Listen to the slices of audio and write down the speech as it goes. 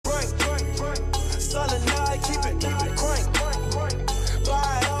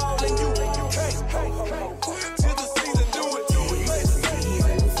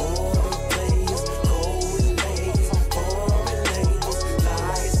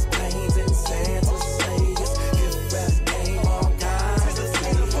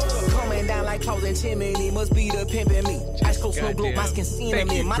nigga pimpin' me. Ice cold snow globe, my skin seen them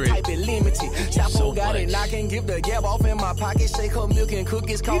in. My type is limited. Chapo got it, I can give the gab off in my pocket. Shake her milk and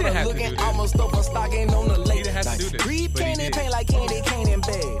cookies, call her looking. I'ma stuff her stocking on the lake. Breathe candy, paint like candy cane and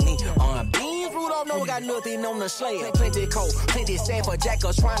bag. Beans, Rudolph, no got nothing on the slab. Plenty cold, plenty sand for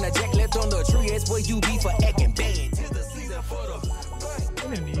jackers trying to jack left on the tree. That's where you be for acting bad. Tis the season for the.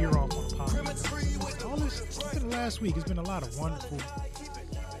 I'm in the year off on podcast. All this, the last week, has been a lot of wonderful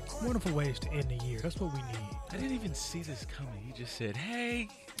ways to end the year. That's what we need. I didn't even see this coming. He just said, hey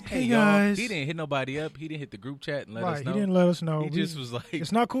guys. He didn't hit nobody up. He didn't hit the group chat and let us know. He didn't let us know. He just was like...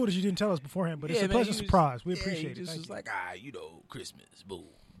 It's not cool that you didn't tell us beforehand, but it's a pleasant surprise. We appreciate it. He just was like, Christmas, boom.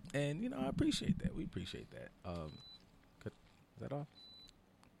 And, I appreciate that. We appreciate that. Is that off?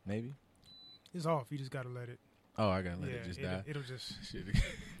 Maybe? It's off. You just got to let it. Oh, I got to let it just die. It'll just... Shit.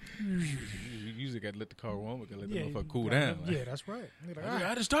 You usually got to let the car warm. We got to let the motherfucker cool down. Yeah, that's right. Like,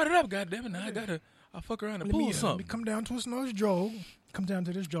 I just started up, goddammit. Now I'll fuck around and pull something. Let me come down to a nose jog. Come down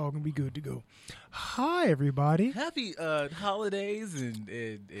to this jog and be good to go. Hi, everybody. Happy holidays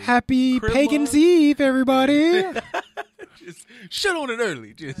and happy Pagan's Eve, everybody. Just shut on it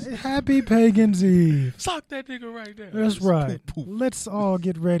early. Just happy Pagan's Eve. Sock that nigga right there. That's just right. Poof, poof. Let's all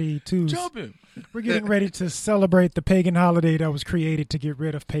get ready to jump him. We're getting ready to celebrate the pagan holiday that was created to get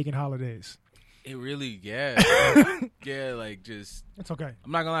rid of pagan holidays. It really, yeah, like just. It's okay.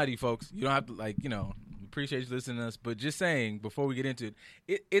 I'm not gonna lie to you, folks. You don't have to appreciate you listening to us, but just saying before we get into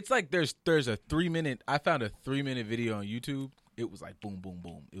it, it's like there's a 3-minute. I found a 3-minute video on YouTube. It was like boom, boom,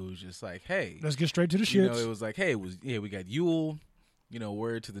 boom. It was just like, hey, let's get straight to the shit. It was like, hey, we got Yule.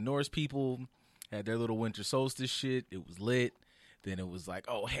 Word to the Norse people had their little winter solstice shit. It was lit. Then it was like,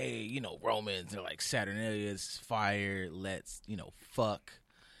 oh, hey, Romans. They're like Saturnalius, fire. Let's fuck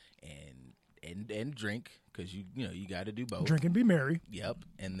and drink because you got to do both. Drink and be merry. Yep.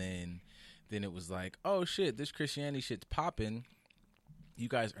 And then it was like, oh shit, this Christianity shit's popping. You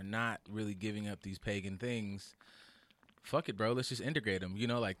guys are not really giving up these pagan things. Fuck it, bro. Let's just integrate them.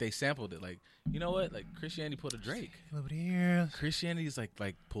 Like they sampled it. Like, you know what? Like Christianity pulled a Drake. A little bit here. Christianity's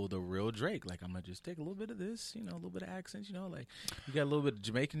like pulled a real Drake. Like I'm gonna just take a little bit of this, a little bit of accents. Like you got a little bit of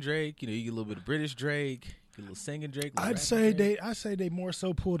Jamaican Drake. You get a little bit of British Drake. Get a little singing Drake. I'd say they more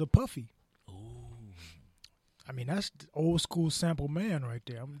so pulled a Puffy. Ooh. I mean, that's old school sample man right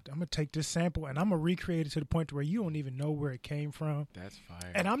there. I'm gonna take this sample and I'm gonna recreate it to the point where you don't even know where it came from. That's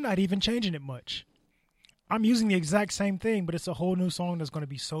fire. And I'm not even changing it much. I'm using the exact same thing, but it's a whole new song that's going to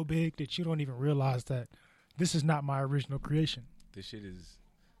be so big that you don't even realize that this is not my original creation. This shit is,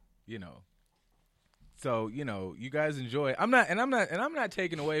 So, you guys enjoy. I'm not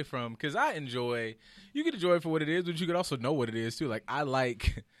taking away from, because I enjoy. You can enjoy it for what it is, but you could also know what it is too. Like I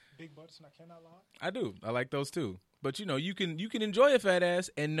like big butts and I cannot lie. I do. I like those too. But you can enjoy a fat ass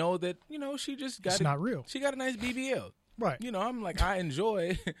and know that she just got it's not real. She got a nice BBL. Right. I'm like, I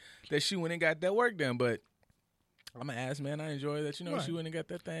enjoy that she went and got that work done, but I'm an ass man. I enjoy that, right. She went and got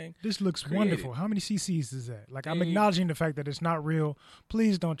that thing. This looks created. Wonderful. How many cc's is that? Like, I'm acknowledging the fact that it's not real.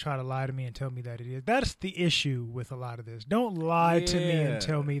 Please don't try to lie to me and tell me that it is. That's the issue with a lot of this. Don't lie to me and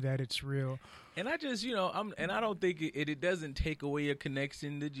tell me that it's real. And I just, I don't think it doesn't take away a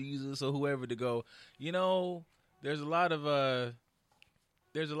connection to Jesus or whoever to go, there's a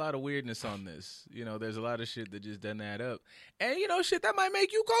lot of weirdness on this. There's a lot of shit that just doesn't add up. And shit that might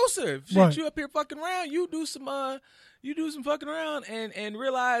make you closer. If shit right. You up here fucking around, you do some fucking around and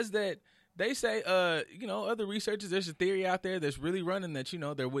realize that they say other researchers, there's a theory out there that's really running that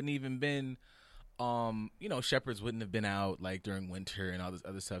there wouldn't even been shepherds wouldn't have been out like during winter and all this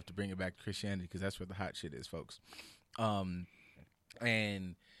other stuff to bring it back to Christianity, because that's where the hot shit is, folks. And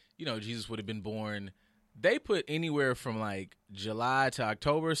Jesus would have been born. They put anywhere from like July to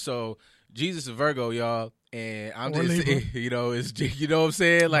October. So Jesus is Virgo, y'all. And I'm just, it's, what I'm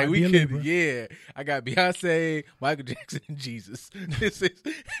saying? Like we could, I got Beyonce, Michael Jackson, and Jesus.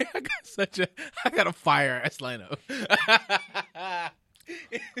 I got a fire ass lineup.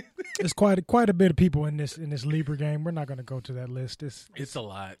 There's quite a bit of people in this Libra game. We're not going to go to that list. It's a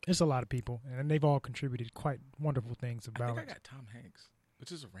lot. It's a lot of people, and they've all contributed quite wonderful things of balance. I think I got Tom Hanks,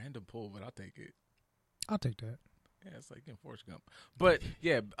 which is a random pull, but I'll take it. I'll take that. Yeah, it's like in Forrest Gump. But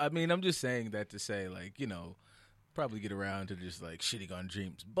yeah, I mean, I'm just saying that to say, like, probably get around to just like shitting on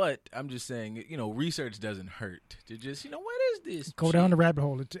dreams. But I'm just saying, research doesn't hurt. To just, what is this? Go down the rabbit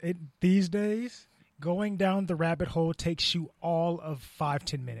hole. These days, going down the rabbit hole takes you all of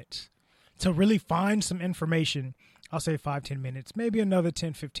 5-10 minutes to really find some information I'll say 5-10 minutes, maybe another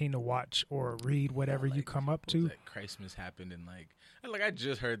 10-15 to watch or read whatever you come up to. That Christmas happened in like I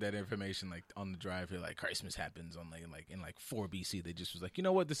just heard that information like on the drive here. Like Christmas happens on in 4 BC. They just was like, you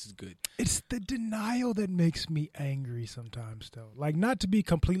know what, this is good. It's the denial that makes me angry sometimes, though. Like, not to be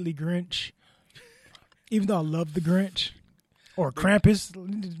completely Grinch, even though I love the Grinch. Or Krampus.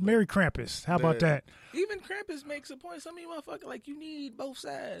 Merry Krampus. How about that? Even Krampus makes a point. Some of you motherfuckers, like, you need both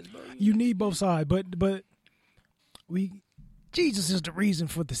sides, bro. You need both sides. But Jesus is the reason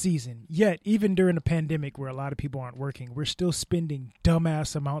for the season. Yet, even during a pandemic where a lot of people aren't working, we're still spending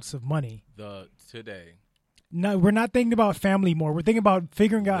dumbass amounts of money. Today. No, we're not thinking about family more. We're thinking about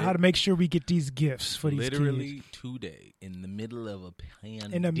figuring out how to make sure we get these gifts for these kids. Literally today, in the middle of a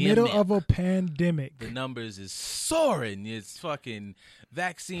pandemic. In the middle of a pandemic. The numbers is soaring. It's fucking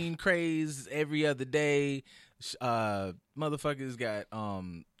vaccine craze every other day. Motherfuckers got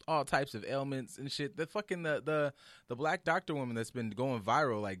all types of ailments and shit. The fucking the black doctor woman that's been going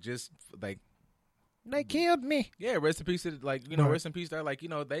viral, like just like they killed me. Yeah, rest in peace. Like rest in peace. They're like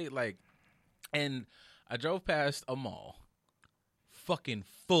they like, and I drove past a mall, fucking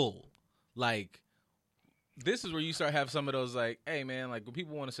full. Like, this is where you start have some of those like, hey man, like when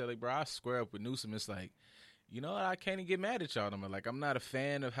people want to say like, bro, I square up with Newsom. It's like, you know, I can't even get mad at y'all no more. Like, I'm not a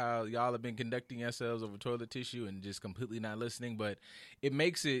fan of how y'all have been conducting yourselves over toilet tissue and just completely not listening. But it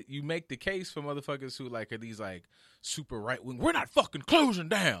makes it, you make the case for motherfuckers who like are these like super right wing. We're not fucking closing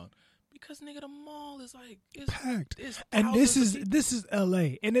down. Because nigga, the mall is like it's packed, it's and this is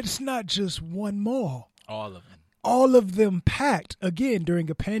LA, and it's not just one mall. All of them packed again during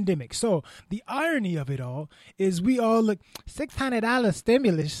a pandemic. So the irony of it all is we all look $600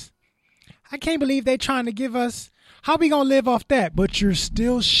 stimulus. I can't believe they're trying to give us. How we gonna live off that? But you're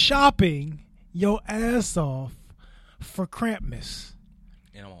still shopping your ass off for Krampus.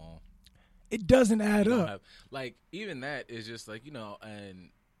 You know, it doesn't add up. Like even that is just like and.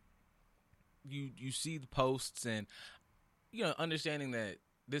 You see the posts and understanding that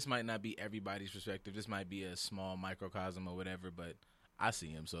this might not be everybody's perspective. This might be a small microcosm or whatever, but I see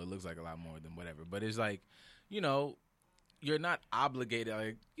him, so it looks like a lot more than whatever. But it's like, you're not obligated.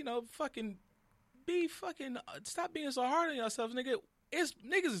 Like, fucking be fucking stop being so hard on yourselves, nigga.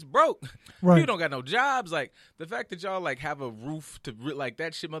 Niggas is broke. Right. You don't got no jobs. Like the fact that y'all like have a roof to like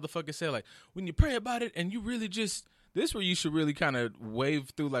that shit. Motherfucker said like when you pray about it and you really just. This where you should really kind of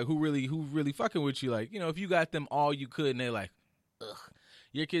wave through, like, who really fucking with you. Like, if you got them all you could and they're like, ugh,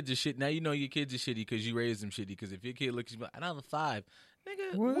 your kids are shit. Now you know your kids are shitty because you raised them shitty. Because if your kid looks at you like, another 5.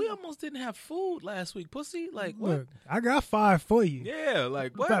 Nigga, what? We almost didn't have food last week, pussy. Like, what? Look, I got 5 for you. Yeah,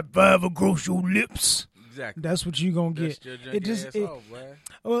 like, what? Got 5 across your lips. Exactly. That's what you going to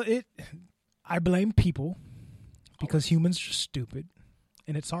get. I blame people because humans are stupid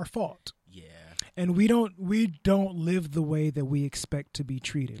and it's our fault. Yeah. And we don't live the way that we expect to be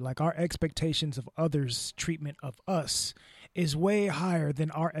treated. Like our expectations of others' treatment of us is way higher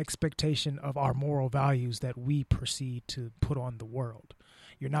than our expectation of our moral values that we proceed to put on the world.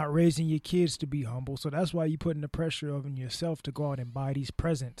 You're not raising your kids to be humble, so that's why you're putting the pressure on yourself to go out and buy these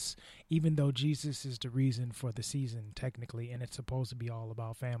presents, even though Jesus is the reason for the season, technically, and it's supposed to be all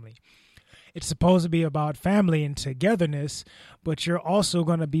about family. It's supposed to be about family and togetherness, but you're also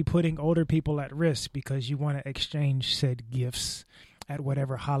going to be putting older people at risk because you want to exchange said gifts at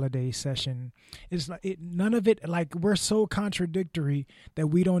whatever holiday session. It's like none of it, like we're so contradictory that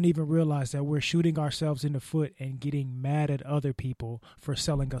we don't even realize that we're shooting ourselves in the foot and getting mad at other people for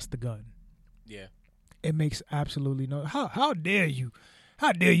selling us the gun. Yeah. It makes absolutely no. How dare you?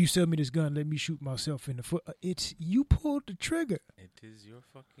 How dare you sell me this gun? Let me shoot myself in the foot. It's you pulled the trigger. It is your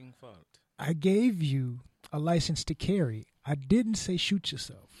fucking fault. I gave you a license to carry. I didn't say shoot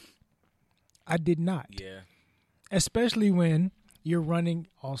yourself. I did not. Yeah. Especially when you're running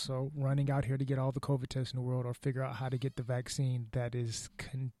out here to get all the COVID tests in the world or figure out how to get the vaccine that is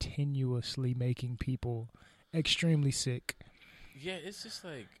continuously making people extremely sick. Yeah, it's just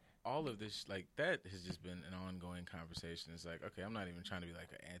like all of this, like that has just been an ongoing conversation. It's like, okay, I'm not even trying to be like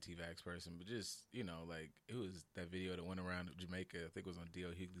an anti-vax person, but just, like it was that video that went around Jamaica. I think it was on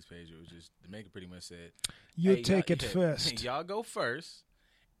D.L. Hughley's page. It was just, Jamaica pretty much said, you take it first. Y'all go first.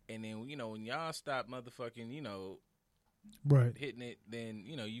 And then, when y'all stop motherfucking, right, hitting it, then,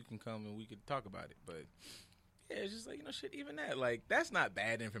 you can come and we could talk about it. But yeah, it's just like, shit, even that, like, that's not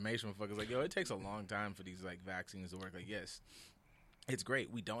bad information, motherfuckers. Like, it takes a long time for these, like, vaccines to work. Like, yes, it's great.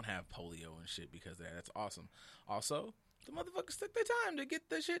 We don't have polio and shit because of that. That's awesome. Also, the motherfuckers took their time to get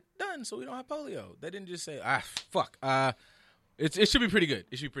the shit done so we don't have polio. They didn't just say, fuck. It should be pretty good.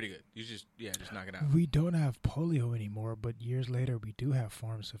 It should be pretty good. You just knock it out. We don't have polio anymore, but years later we do have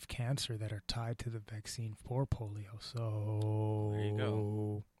forms of cancer that are tied to the vaccine for polio. So there you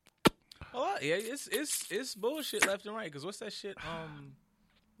go. Well, yeah, it's bullshit left and right. Because what's that shit?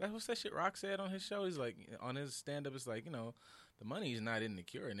 What's that shit Rock said on his show? He's like, on his stand up, it's like, you know, the money's not in the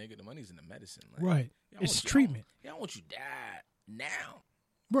cure, nigga. The money's in the medicine. Like, right. It's treatment. I want you to die now.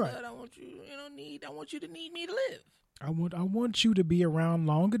 Right. But I want you, I want you to need me to live. I want you to be around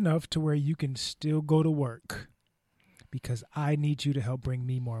long enough to where you can still go to work, because I need you to help bring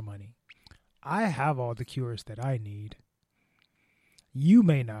me more money. I have all the cures that I need. You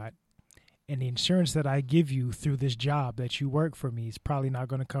may not. And the insurance that I give you through this job that you work for me is probably not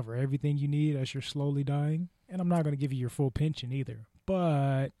going to cover everything you need as you're slowly dying. And I'm not going to give you your full pension either.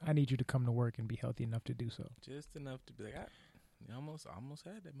 But I need you to come to work and be healthy enough to do so. Just enough to be like, I almost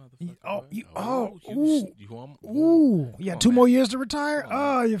had that motherfucker. Yeah, 2 more years to retire?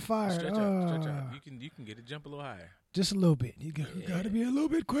 Oh, you're fired. Stretch out. You can get it jump a little higher. Just a little bit. You got to be a little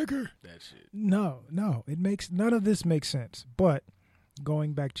bit quicker. That shit. No. None of this makes sense. But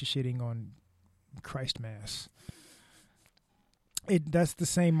going back to shitting on Christ Mass, that's the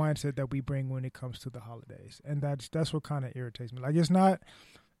same mindset that we bring when it comes to the holidays. And that's what kind of irritates me. Like, it's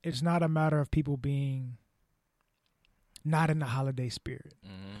not a matter of people being not in the holiday spirit.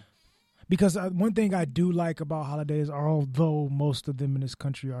 Mm-hmm. Because one thing I do like about holidays, although most of them in this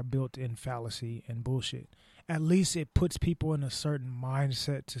country are built in fallacy and bullshit, at least it puts people in a certain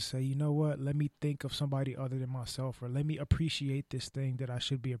mindset to say, you know what, let me think of somebody other than myself, or let me appreciate this thing that I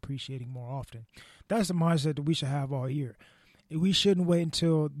should be appreciating more often. That's the mindset that we should have all year. We shouldn't wait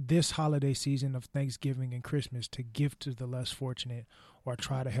until this holiday season of Thanksgiving and Christmas to give to the less fortunate, or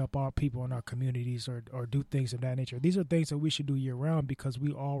try to help our people in our communities, or do things of that nature. These are things that we should do year round, because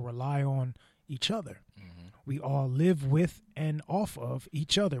we all rely on each other. Mm-hmm. We all live with and off of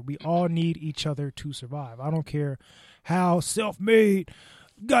each other. We all need each other to survive. I don't care how self-made,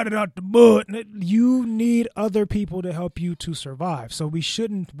 got it out the mud. You need other people to help you to survive. So we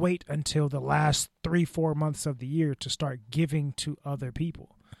shouldn't wait until the last 3-4 months of the year to start giving to other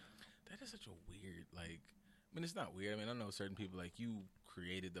people. That is such a weird, I mean, it's not weird. I mean, I know certain people, you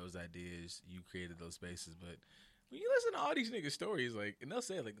created those ideas, you created those spaces, but when you listen to all these niggas' stories, and they'll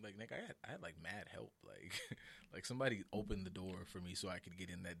say, Nick, I had mad help. Like somebody opened the door for me so I could get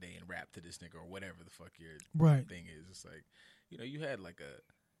in that day and rap to this nigga, or whatever the fuck your thing is. It's like, you had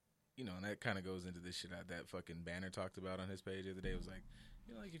and that kind of goes into this shit that fucking Banner talked about on his page the other day. It was like,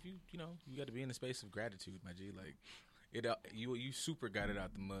 if you got to be in a space of gratitude, my G, you super got it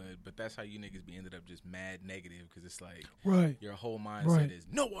out the mud, but that's how you niggas ended up just mad negative, because it's like, right, your whole mindset is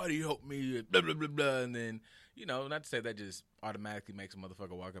nobody helped me, blah blah blah blah, and then not to say that just automatically makes a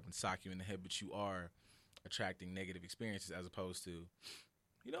motherfucker walk up and sock you in the head, but you are attracting negative experiences, as opposed to,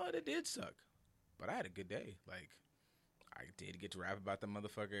 it did suck, but I had a good day. I did get to rap about the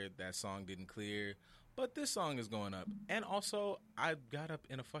motherfucker. That song didn't clear, but this song is going up, and also I got up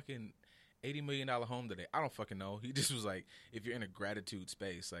in a fucking $80 million home today. I don't fucking know. He just was like, if you're in a gratitude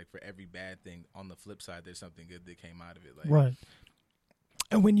space, for every bad thing, on the flip side, there's something good that came out of it. Right.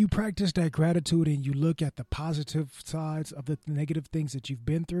 And when you practice that gratitude and you look at the positive sides of the negative things that you've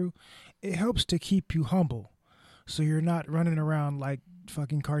been through, it helps to keep you humble. So you're not running around like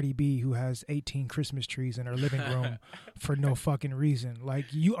fucking Cardi B, who has 18 Christmas trees in her living room for no fucking reason.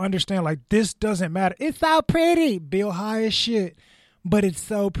 You understand, this doesn't matter. It's so pretty. Bill high as shit. But it's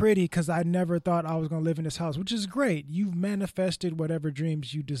so pretty because I never thought I was going to live in this house, which is great. You've manifested whatever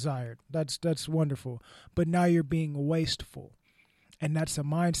dreams you desired. That's wonderful. But now you're being wasteful. And that's a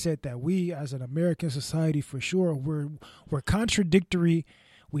mindset that we, as an American society, for sure, we're contradictory.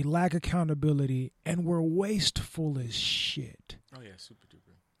 We lack accountability, and we're wasteful as shit. Oh, yeah, super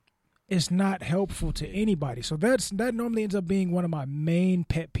duper. It's not helpful to anybody. So that normally ends up being one of my main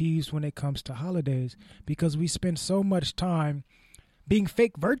pet peeves when it comes to holidays, because we spend so much time being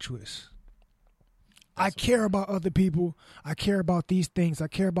fake virtuous. I care about other people. I care about these things. I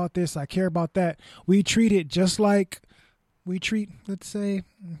care about this. I care about that. We treat it just like we treat, let's say,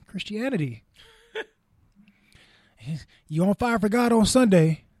 Christianity. You on fire for God on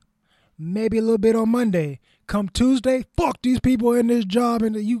Sunday, maybe a little bit on Monday. Come Tuesday, fuck these people in this job,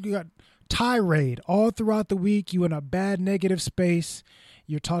 and you got tirade all throughout the week. You in a bad negative space.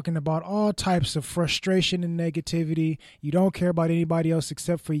 You're talking about all types of frustration and negativity. You don't care about anybody else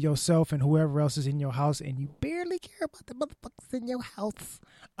except for yourself and whoever else is in your house, and you barely care about the motherfuckers in your house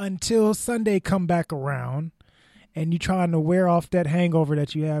until Sunday come back around, and you trying to wear off that hangover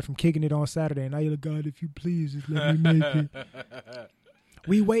that you had from kicking it on Saturday. And now you're like, God, if you please, just let me make it.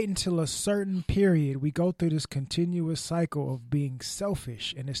 We wait until a certain period. We go through this continuous cycle of being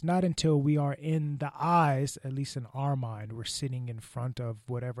selfish. And it's not until we are in the eyes, at least in our mind, we're sitting in front of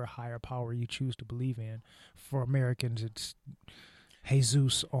whatever higher power you choose to believe in. For Americans, it's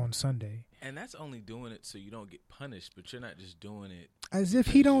Jesus on Sunday. And that's only doing it so you don't get punished, but you're not just doing it. As if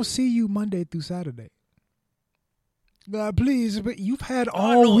he don't see you Monday through Saturday. God, please, but you've had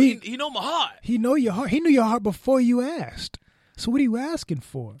all week. He know my heart. He know your heart. He knew your heart before you asked. So what are you asking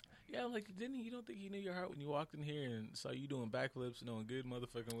for? Yeah, like, you don't think he knew your heart when you walked in here and saw you doing backflips and doing good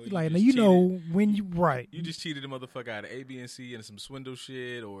motherfucking way? Like, now you know when you, right. You just cheated a motherfucker out of A, B, and C and some swindle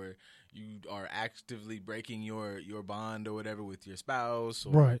shit, or you are actively breaking your bond or whatever with your spouse.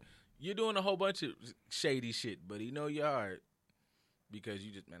 Or right. You're doing a whole bunch of shady shit, but he know your heart. Because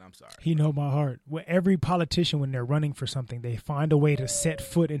you just, man, I'm sorry. He know my heart. Well, every politician, when they're running for something, they find a way to set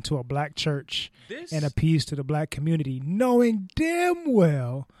foot into a black church and appease to the black community, knowing damn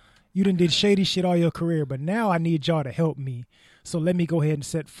well you done did shady shit all your career, but now I need y'all to help me. So let me go ahead and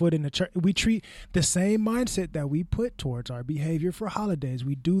set foot in the church. We treat the same mindset that we put towards our behavior for holidays.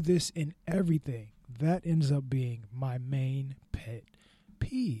 We do this in everything. That ends up being my main pet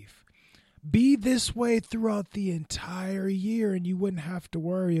peeve. Be this way throughout the entire year, and you wouldn't have to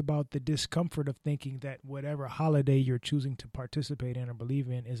worry about the discomfort of thinking that whatever holiday you're choosing to participate in or believe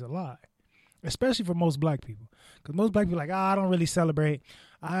in is a lie, especially for most black people. Because most black people are like, I don't really celebrate.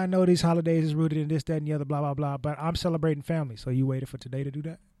 I know these holidays is rooted in this, that, and the other, blah, blah, blah, but I'm celebrating family. So you waited for today to do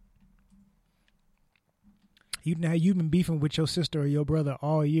that? You've been beefing with your sister or your brother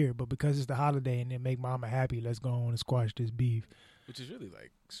all year, but because it's the holiday and it make mama happy, let's go on and squash this beef. Which is really,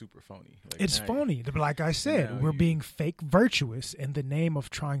 like, super phony. Like, it's phony. Like I said, we're being fake virtuous in the name of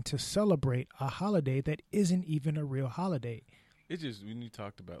trying to celebrate a holiday that isn't even a real holiday. It's just, when you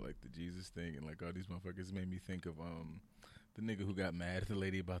talked about, like, the Jesus thing and, like, all these motherfuckers, it made me think of the nigga who got mad at the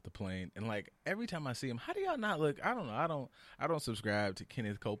lady about the plane. And, like, every time I see him, how do y'all not look? I don't know. I don't subscribe to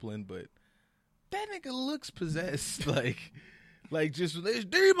Kenneth Copeland, but that nigga looks possessed. like, just, there's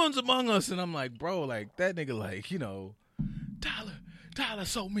demons among us. And I'm like, bro, like, that nigga, like, you know, Tyler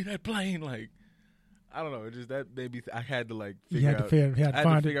sold me that plane. Like, I don't know. It just, that maybe I had to, like, figure out. I had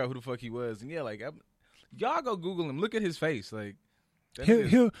to figure out who the fuck he was. And yeah, like, y'all go Google him. Look at his face. Like,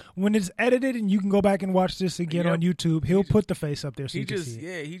 he'll when it's edited and you can go back and watch this again on YouTube, he'll put the face up there so you can see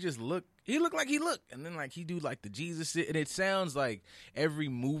it. Yeah, he looked like he looked. And then, like, he do, like, the Jesus shit. And it sounds like every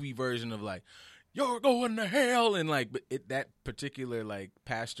movie version of, like, you're going to hell. And, like, but that particular, like,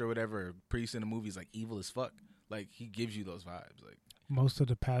 pastor or whatever, priest in the movie is, like, evil as fuck. Like, he gives you those vibes. Like, most of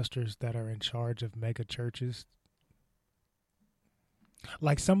the pastors that are in charge of mega churches,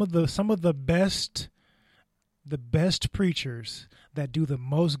 like some of the best preachers that do the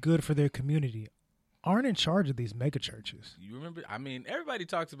most good for their community aren't in charge of these mega churches. You remember? I mean, everybody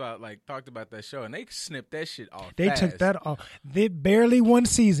talked about that show, and they snipped that shit off. They took that off. They barely one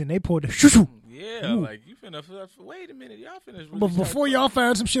season. They pulled the shoo. Yeah, like, you finna, wait a minute, y'all finna. Really but before y'all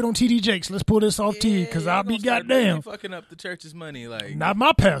find some shit on TD Jakes, let's pull this off T, because I'll be goddamn. Really fucking up the church's money, like. Not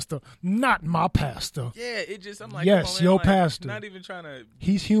my pastor. Not my pastor. Yeah, it just, I'm like, yes, on, man, your like, pastor. Not even trying to.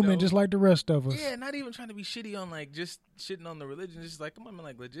 He's human, just like the rest of us. Yeah, not even trying to be shitty on, like, just shitting on the religion. It's just like, come on, man,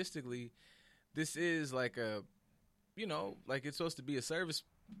 like, logistically, this is like a, you know, like, it's supposed to be a service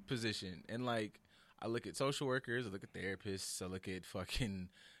position. And, like, I look at social workers, I look at therapists, I look at fucking,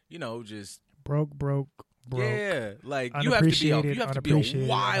 you know, just broke. Yeah, like, you have to be a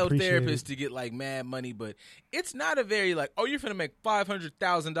wild therapist to get, like, mad money, but it's not a very, like, oh, you're finna make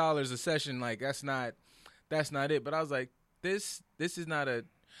 $500,000 a session. Like, that's not it. But I was like, this is not a,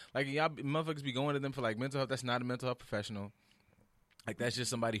 like, y'all motherfuckers be going to them for, like, mental health. That's not a mental health professional. Like, that's just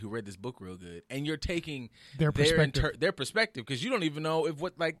somebody who read this book real good, and you're taking their perspective, because you don't even know if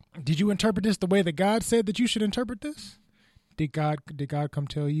what, like. Did you interpret this the way that God said that you should interpret this? Did God come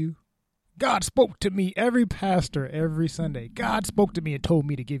tell you? God spoke to me, every pastor, every Sunday. God spoke to me and told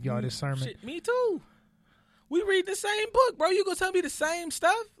me to give y'all this sermon. Shit, me too. We read the same book, bro. You gonna tell me the same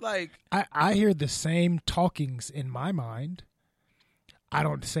stuff? Like, I hear the same talkings in my mind. I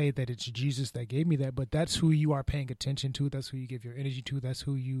don't say that it's Jesus that gave me that, but that's who you are paying attention to. That's who you give your energy to. That's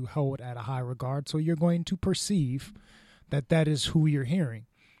who you hold at a high regard. So you're going to perceive that that is who you're hearing.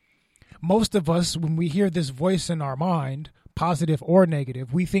 Most of us, when we hear this voice in our mind, positive or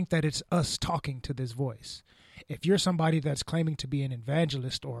negative, we think that it's us talking to this voice. If you're somebody that's claiming to be an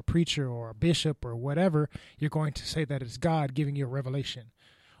evangelist or a preacher or a bishop or whatever, you're going to say that it's God giving you a revelation.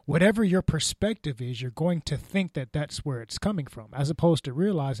 Whatever your perspective is, you're going to think that that's where it's coming from, as opposed to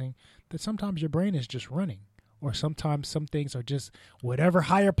realizing that sometimes your brain is just running or sometimes some things are just whatever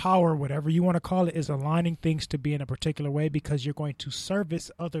higher power, whatever you want to call it, is aligning things to be in a particular way because you're going to service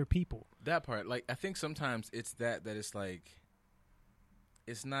other people. That part, like, I think sometimes it's that it's like,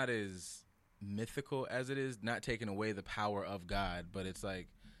 it's not as mythical as it is, not taking away the power of God, but it's like,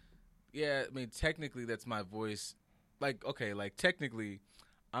 yeah, I mean, technically that's my voice. Like, okay, like technically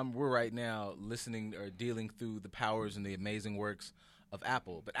we're right now listening or dealing through the powers and the amazing works of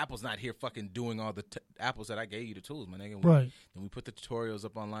Apple, but Apple's not here fucking doing all the Apple said, I gave you the tools, my nigga. Right. And we put the tutorials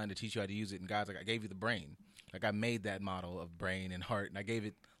up online to teach you how to use it, and God's like, I gave you the brain. Like, I made that model of brain and heart, and I gave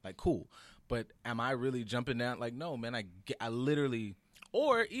it, like, cool. But am I really jumping down? Like, no, man, I literally,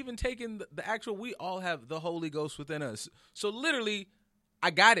 or even taking the actual, we all have the Holy Ghost within us. So literally,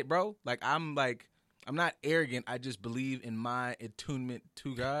 I got it, bro. I'm not arrogant. I just believe in my attunement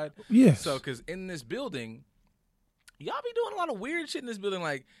to God. Yes. So, because in this building, y'all be doing a lot of weird shit in this building.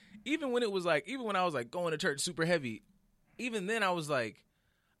 Like, even when I was like going to church super heavy, even then I was like,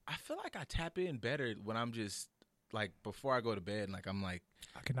 I feel like I tap in better when I'm just like, before I go to bed, and like, I'm like,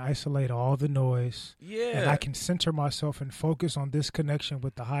 I can isolate all the noise. yeah. And I can center myself and focus on this connection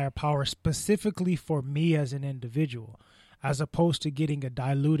with the higher power specifically for me as an individual, as opposed to getting a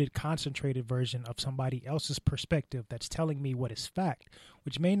diluted, concentrated version of somebody else's perspective that's telling me what is fact,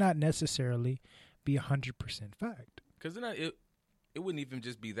 which may not necessarily be 100% fact. Because then it wouldn't even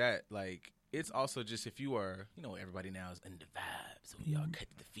just be that. Like, it's also just if you are, everybody now is in the vibe, so y'all catch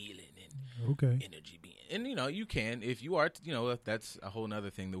the feeling and energy being. And, you can, if you are, that's a whole nother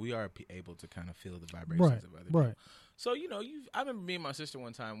thing that we are able to kind of feel the vibrations of other people. Right. So, I remember me and my sister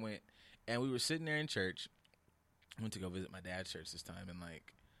one time went, and we were sitting there in church. I went to go visit my dad's church this time, and,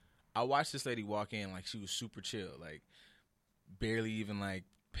 like, I watched this lady walk in, like, she was super chill, like, barely even, like,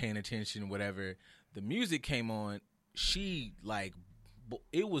 paying attention, whatever. The music came on. She, like,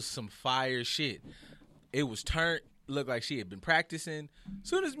 it was some fire shit. It was turned, looked like she had been practicing.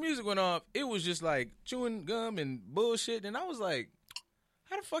 Soon as music went off, it was just, like, chewing gum and bullshit, and I was like,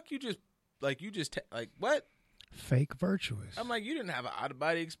 how the fuck what? Fake virtuous. I'm like, you didn't have an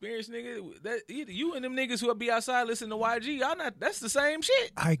out-of-body experience, nigga. That you and them niggas who will be outside listening to YG, y'all not. That's the same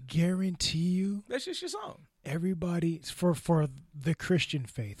shit. I guarantee you. That's just your song. Everybody, for the Christian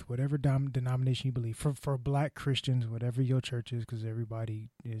faith, whatever denomination you believe, for black Christians, whatever your church is, because everybody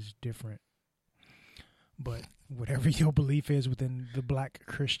is different. But whatever your belief is within the black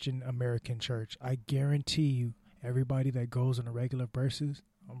Christian American church, I guarantee you, everybody that goes on a regular basis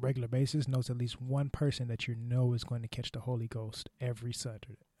knows at least one person that is going to catch the Holy Ghost every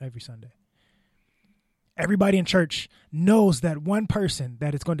Sunday. Everybody in church knows that one person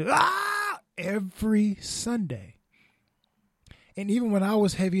that is going to every Sunday. And even when I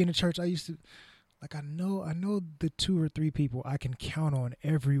was heavy in the church, I used to I know the 2 or 3 people I can count on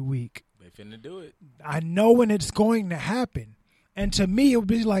every week. They finna do it. I know when it's going to happen. And to me, it would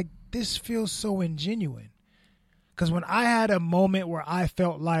be like, this feels so ingenuine. Because when I had a moment where I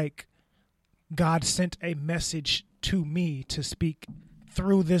felt like God sent a message to me to speak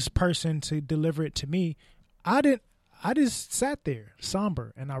through this person to deliver it to me, I just sat there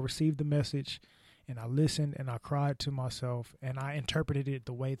somber, and I received the message, and I listened, and I cried to myself, and I interpreted it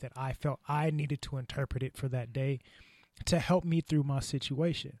the way that I felt I needed to interpret it for that day to help me through my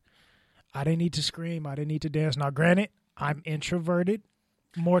situation. I didn't need to scream. I didn't need to dance. Now, granted, I'm introverted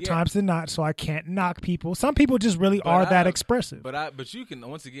more times than not, so I can't knock people. Some people just really are that expressive. But you can,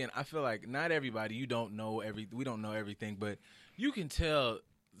 once again, I feel like not everybody, we don't know everything, but you can tell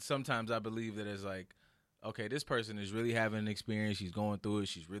sometimes. I believe that it's like, okay, this person is really having an experience. She's going through it.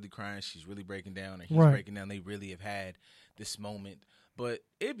 She's really crying. She's really breaking down, and he's breaking down. They really have had this moment, but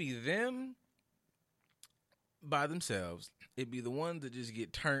it'd be them by themselves. It'd be the ones that just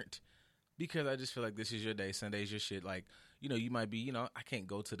get turned because I just feel like this is your day. Sunday's your shit. Like, you might be, I can't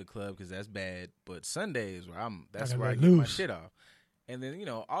go to the club because that's bad, but Sunday is where I get my shit off. And then,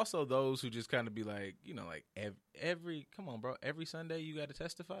 also those who just kind of be like, come on, bro, every Sunday you got to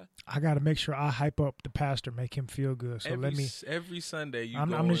testify. I got to make sure I hype up the pastor, make him feel good. So every Sunday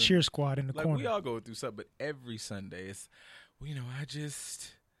I'm the cheer squad in the corner. We all go through something, but every Sunday it's,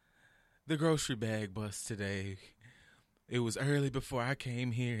 the grocery bag bust today. It was early before I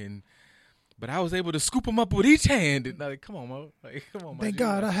came here, but I was able to scoop them up with each hand. And come on, Mo. Come on, thank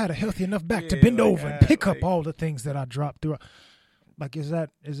God I had a healthy enough back to bend over and pick up all the things that I dropped through. Like, is that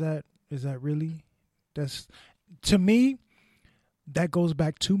really? That's, to me, that goes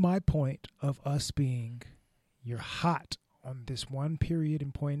back to my point of us being, you're hot on this one period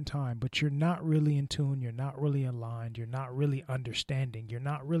and point in time, but you're not really in tune. You're not really aligned. You're not really understanding. You're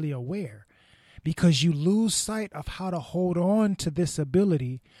not really aware. because you lose sight of how to hold on to this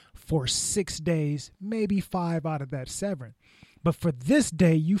ability for 6 days, maybe 5 out of that 7. But for this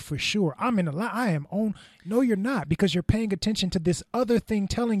day, you for sure, I'm in a lie. I am on. No, you're not, because you're paying attention to this other thing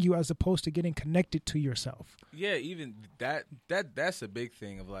telling you as opposed to getting connected to yourself. Yeah, even that's a big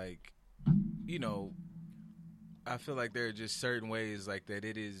thing of like, you know, I feel like there are just certain ways like that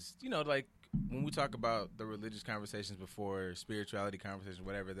it is, you know, like when we talk about the religious conversations before, spirituality conversations,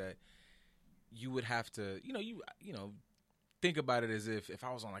 whatever, that you would have to, you know, think about it as if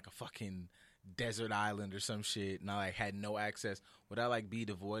I was on like a fucking desert island or some shit and I like had no access, would I like be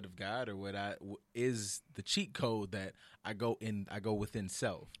devoid of God, or would I is the cheat code that I go within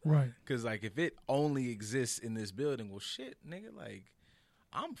self, right? Because like if it only exists in this building, well shit nigga, like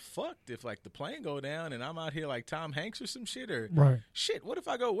I'm fucked if like the plane go down and I'm out here like Tom Hanks or some shit, or right. Shit, what if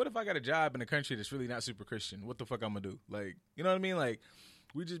I got a job in a country that's really not super Christian? What the fuck I'm gonna do? Like, you know what I mean? Like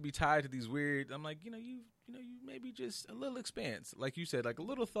we just be tied to these weird, I'm like, you maybe just a little expanse, like you said, like a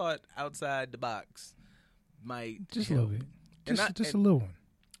little thought outside the box might just help. A little bit, just a little one.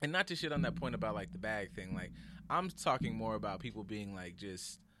 And not to shit on that point about like the bag thing. Like I'm talking more about people being like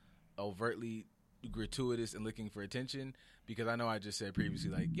just overtly gratuitous and looking for attention, because I know I just said previously,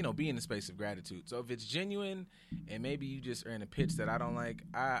 like, you know, be in a space of gratitude. So if it's genuine and maybe you just are in a pitch that I don't like,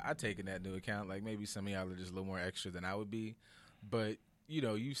 I take that into account. Like maybe some of y'all are just a little more extra than I would be, but you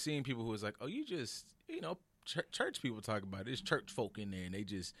know, you've seen people who is like, oh, you just, you know, church people talk about it. There's church folk in there, and they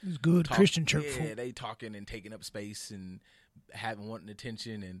just it's good Christian church folk. Yeah, they talking and taking up space and wanting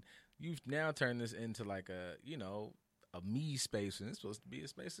attention, and you've now turned this into like a, you know, a me space, and it's supposed to be a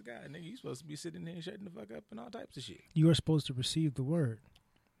space of God. Nigga, you supposed to be sitting there shutting the fuck up and all types of shit. You are supposed to receive the word.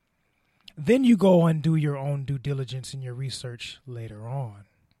 Then you go and do your own due diligence in your research later on.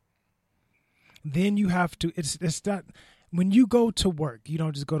 Then you have to, it's not, when you go to work, you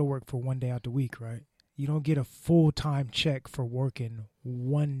don't just go to work for 1 day out the week, right? You don't get a full-time check for working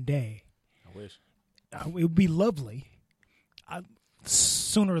 1 day. I wish. It would be lovely.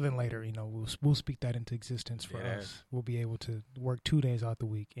 Sooner than later, you know, we'll speak that into existence for us. We'll be able to work 2 days out the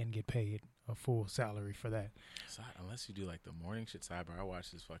week and get paid a full salary for that. So, unless you do like the morning shit sidebar, I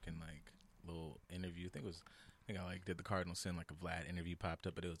watched this fucking like little interview. I think I like did the Cardinal send like a Vlad interview popped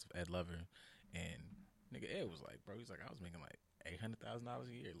up, but it was Ed Lover, and nigga Ed was like, bro, he's like, I was making like $800,000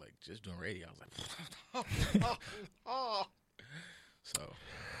 a year, like just doing radio. I was like, so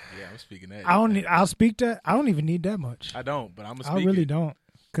yeah, I'm speaking that. I'll speak that. I don't even need that much. I don't, but I'm gonna. I really don't,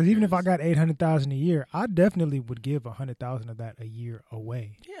 because even if I got $800,000 a year, I definitely would give $100,000 of that a year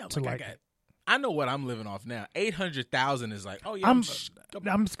away. Yeah, like I know what I'm living off now. $800,000 is like, oh yeah,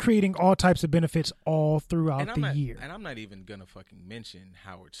 I'm creating all types of benefits all throughout the year, and I'm not even gonna fucking mention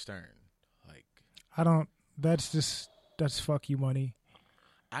Howard Stern. Like I don't. That's fuck you money.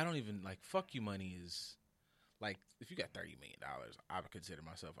 I don't even like fuck you money is like if you got $30 million, I would consider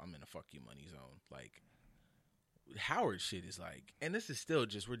myself I'm in a fuck you money zone. Like Howard shit is like, and this is still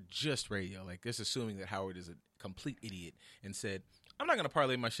we're just radio. Like this assuming that Howard is a complete idiot and said, I'm not gonna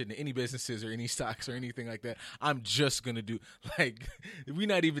parlay my shit into any businesses or any stocks or anything like that. I'm just gonna do like we're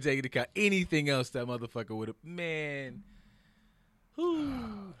not even taking into account anything else that motherfucker would have. Man.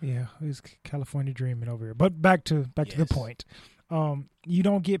 Yeah, it's California dreaming over here. But back to the point. You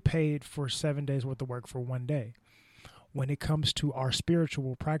don't get paid for 7 days worth of work for 1 day. When it comes to our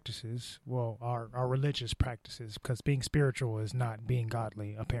spiritual practices, well, our religious practices, because being spiritual is not being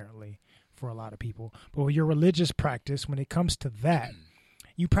godly, apparently, for a lot of people. But with your religious practice, when it comes to that,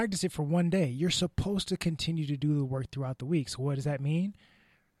 you practice it for 1 day. You're supposed to continue to do the work throughout the week. So what does that mean?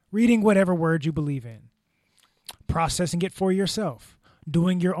 Reading whatever word you believe in. Processing it for yourself.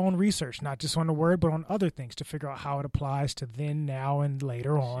 Doing your own research, not just on the word, but on other things to figure out how it applies to then, now, and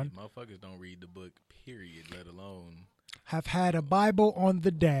later on. Motherfuckers don't read the book, period, let alone. Have had a Bible on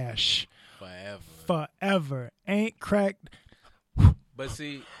the dash. Forever. Ain't cracked. But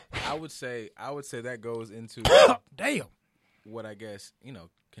see, I would say that goes into damn. What I guess, you know,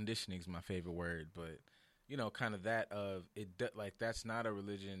 conditioning is my favorite word, but you know, kind of that of it, like that's not a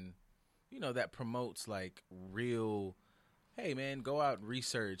religion, you know, that promotes like real. Hey man, go out and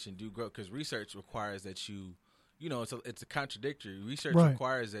research and do growth, because research requires that you know, it's a contradictory. Research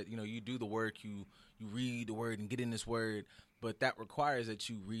requires that, you know, you do the work, you read the word and get in this word, but that requires that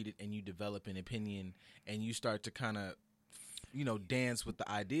you read it and you develop an opinion and you start to kind of, you know, dance with the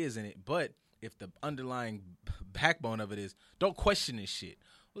ideas in it. But if the underlying backbone of it is don't question this shit,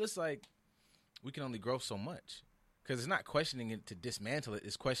 well, it's like we can only grow so much, because it's not questioning it to dismantle it,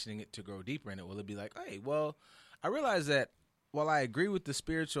 it's questioning it to grow deeper in it. Well, it'd be like, hey, well, I realize that while I agree with the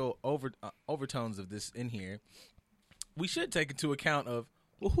spiritual overtones of this in here, we should take into account of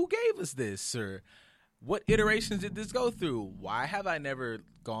well, who gave us this, or what iterations did this go through? Why have I never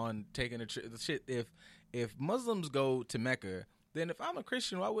taken a shit? If Muslims go to Mecca, then if I'm a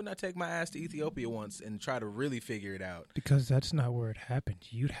Christian, why wouldn't I take my ass to Ethiopia once and try to really figure it out? Because that's not where it happened.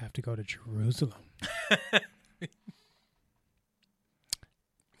 You'd have to go to Jerusalem.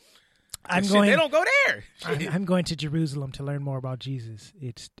 They don't go there. I'm going to Jerusalem to learn more about Jesus.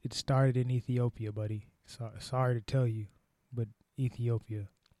 It started in Ethiopia, buddy. Sorry to tell you, but Ethiopia.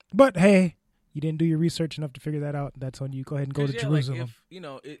 But hey, you didn't do your research enough to figure that out. That's on you. Go ahead and go to Jerusalem.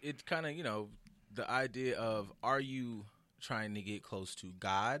 Like it's kind of, the idea of, are you trying to get close to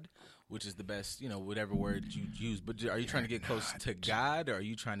God, which is the best, whatever word you use, but are you trying to get close to God, or are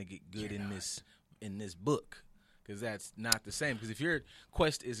you trying to get good in this book? Because that's not the same. Because if your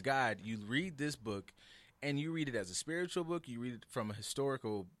quest is God, you read this book and you read it as a spiritual book, you read it from a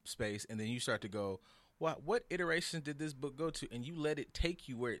historical space, and then you start to go, what iterations did this book go to? And you let it take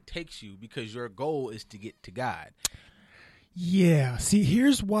you where it takes you, because your goal is to get to God. Yeah. See,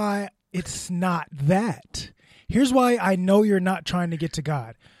 here's why it's not that. Here's why I know you're not trying to get to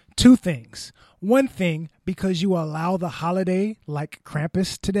God. Two things. One thing, because you allow the holiday like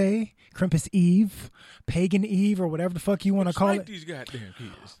Krampus today, Krampus Eve, Pagan Eve, or whatever the fuck you want to call it. These goddamn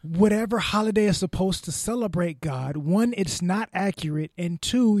kids. Whatever holiday is supposed to celebrate God, one, it's not accurate, and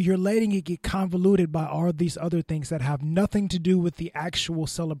two, you're letting it get convoluted by all these other things that have nothing to do with the actual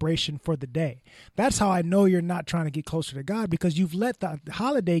celebration for the day. That's how I know you're not trying to get closer to God, because you've let the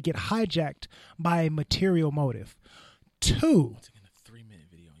holiday get hijacked by a material motive. Two.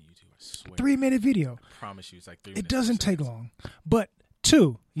 3-minute video. I promise you, it's like 3 minutes. It doesn't take long. But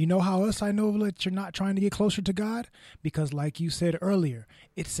two, you know how else I know that you're not trying to get closer to God? Because like you said earlier,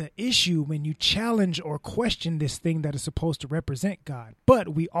 it's an issue when you challenge or question this thing that is supposed to represent God. But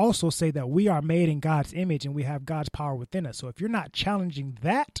we also say that we are made in God's image and we have God's power within us. So if you're not challenging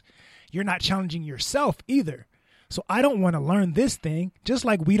that, you're not challenging yourself either. So I don't want to learn this thing, just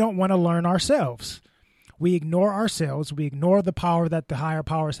like we don't want to learn ourselves. We ignore ourselves. We ignore the power that the higher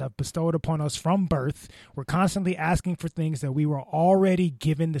powers have bestowed upon us from birth. We're constantly asking for things that we were already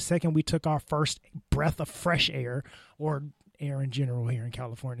given the second we took our first breath of fresh air, or air in general here in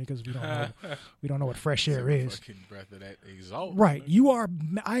California, because we don't know what fresh air is. Breath of that exalt. Right.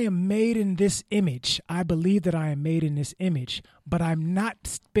 I am made in this image. I believe that I am made in this image, but I'm not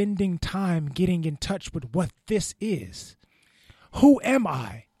spending time getting in touch with what this is. Who am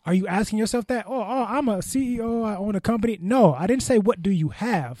I? Are you asking yourself that? Oh, I'm a CEO. I own a company. No, I didn't say what do you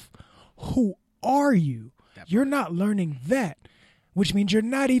have. Who are you? You're not learning that, which means you're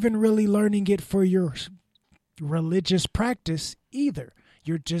not even really learning it for your religious practice either.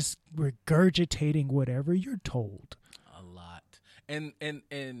 You're just regurgitating whatever you're told. A lot. And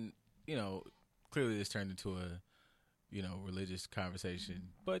clearly this turned into a religious conversation,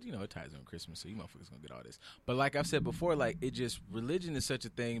 but it ties in with Christmas, so you motherfuckers gonna get all this. But like I've said before, like, religion is such a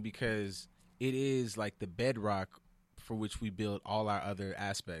thing because it is like the bedrock for which we build all our other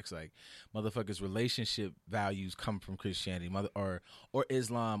aspects. Like, motherfuckers' relationship values come from Christianity, or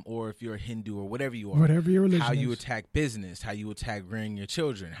Islam, or if you're a Hindu or whatever you are, whatever your religion how you is. attack business, how you attack rearing your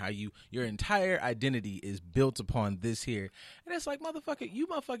children, your entire identity is built upon this here. And it's like, you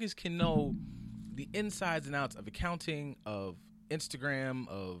motherfuckers can know the insides and outs of accounting, of Instagram,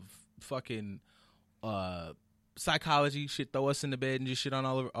 of fucking psychology, shit, throw us in the bed and just shit on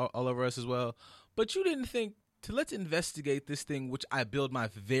all over us as well. But you didn't think let's investigate this thing which I build my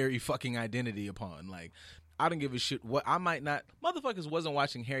very fucking identity upon. Like, I don't give a shit what I might not. Motherfuckers wasn't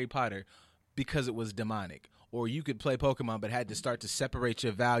watching Harry Potter because it was demonic, or you could play Pokemon but had to start to separate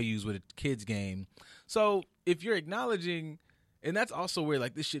your values with a kid's game. So if you're acknowledging, and that's also where,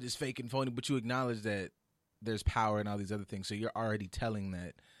 like, this shit is fake and phony, but you acknowledge that there's power and all these other things. So you're already telling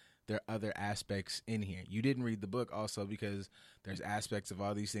that there are other aspects in here. You didn't read the book also because there's aspects of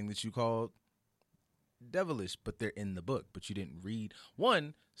all these things that you called devilish, but they're in the book. But you didn't read.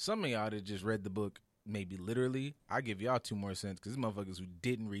 One, some of y'all that just read the book maybe literally. I give y'all 2 more cents because these motherfuckers who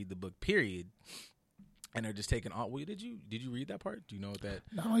didn't read the book, period, and they're just taking on. Well, did you read that part? Do you know what that?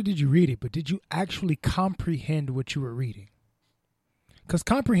 Not only did you read it, but did you actually comprehend what you were reading? Because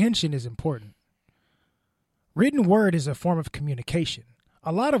comprehension is important. Written word is a form of communication.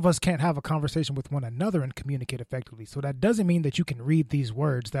 A lot of us can't have a conversation with one another and communicate effectively. So that doesn't mean that you can read these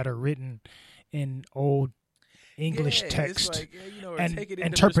words that are written in old English text like, and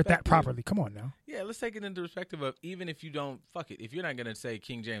interpret that properly. Come on now. Yeah, let's take it into perspective of, even if you don't, fuck it. If you're not going to say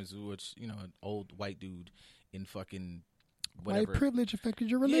King James, which, an old white dude in fucking whatever. White privilege affected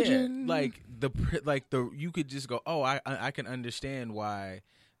your religion. Yeah, you could just go, oh, I can understand why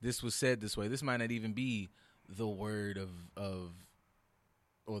this was said this way. This might not even be the word of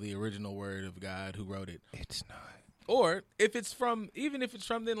or the original word of God who wrote it. It's not. Or if it's from, even if it's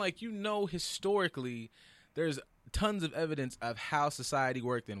from then, like, historically, there's tons of evidence of how society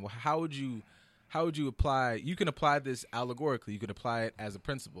worked. And how would you apply? You can apply this allegorically. You could apply it as a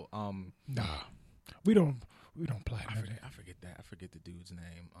principle. Nah, we don't apply I forget that. I forget the dude's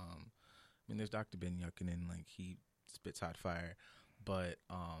name. I mean, there's Dr. Ben Yuckinen, like he spits hot fire, but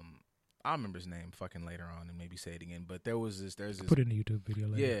I'll remember his name fucking later on and maybe say it again. But there's this. Put it in the YouTube video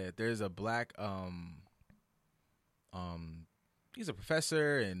later. Yeah, there's a black he's a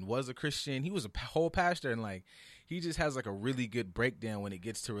professor and was a Christian. He was a whole pastor, and like he just has like a really good breakdown when it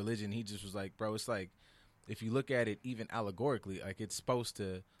gets to religion. He just was like, bro, it's like if you look at it even allegorically, like it's supposed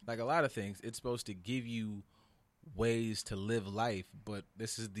to, like a lot of things, it's supposed to give you ways to live life, but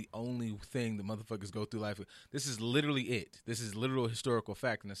this is the only thing that motherfuckers go through life with. This is literally it. This is literal historical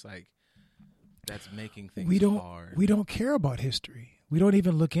fact, and it's like that's making things hard. We don't care about history. We don't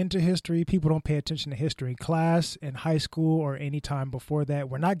even look into history. People don't pay attention to history in class, in high school, or any time before that.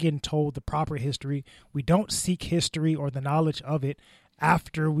 We're not getting told the proper history. We don't seek history or the knowledge of it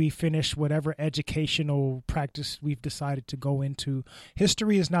after we finish whatever educational practice we've decided to go into.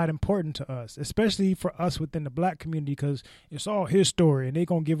 History is not important to us, especially for us within the black community, because it's all history and they're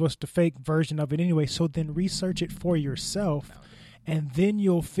going to give us the fake version of it anyway. So then research it for yourself, and then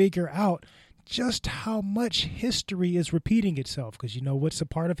you'll figure out just how much history is repeating itself. Because you know what's a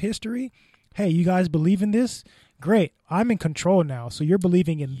part of history? Hey, you guys believe in this? Great. I'm in control now. So you're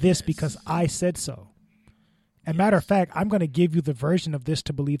believing in this because I said so. As a matter of fact, I'm going to give you the version of this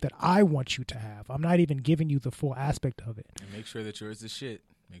to believe that I want you to have. I'm not even giving you the full aspect of it. And make sure that yours is shit.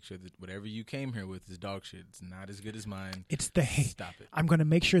 Make sure that whatever you came here with is dog shit. It's not as good as mine. It's the hate. Stop it. I'm going to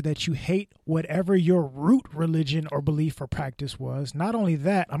make sure that you hate whatever your root religion or belief or practice was. Not only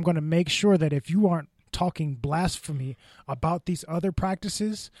that, I'm going to make sure that if you aren't talking blasphemy about these other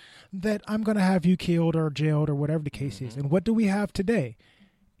practices, that I'm going to have you killed or jailed or whatever the case is. And what do we have today?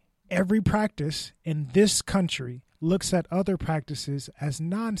 Every practice in this country looks at other practices as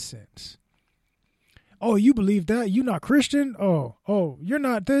nonsense. Oh, you believe that? You're not Christian? Oh, you're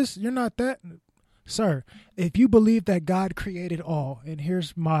not this, you're not that. Sir, if you believe that God created all, and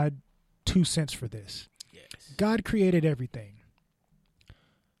here's my 2 cents for this. Yes. God created everything.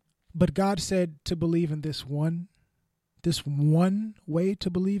 But God said to believe in this one way to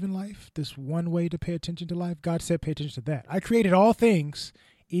believe in life, this one way to pay attention to life. God said pay attention to that. I created all things,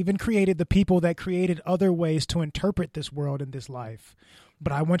 even created the people that created other ways to interpret this world and this life.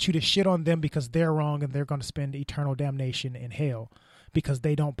 But I want you to shit on them because they're wrong and they're going to spend eternal damnation in hell because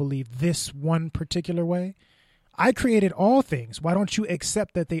they don't believe this one particular way. I created all things. Why don't you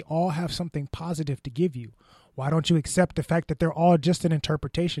accept that they all have something positive to give you? Why don't you accept the fact that they're all just an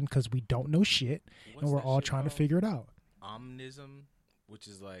interpretation because we don't know shit and we're all trying to figure it out? Omnism, which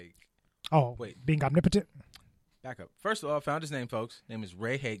is like... Oh, wait. Being omnipotent? Back up. First of all, I found his name, folks. Name is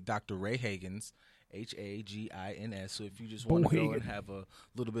Dr. Ray Hagins. Hagins. So if you just want to go and have a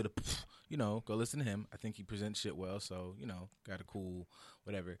little bit of, go listen to him. I think he presents shit well. So, got a cool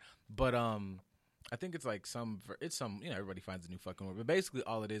whatever. But I think it's like everybody finds a new fucking word. But basically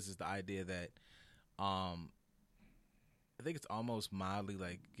all it is the idea that I think it's almost mildly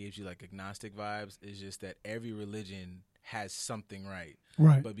like gives you like agnostic vibes. It's just that every religion has something right.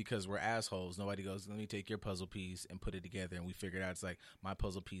 But because we're assholes, nobody goes, let me take your puzzle piece and put it together, and we figured out it's like my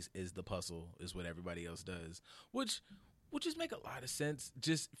puzzle piece is the puzzle, is what everybody else does, which just make a lot of sense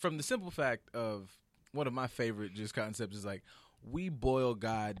just from the simple fact of one of my favorite just concepts is like we boil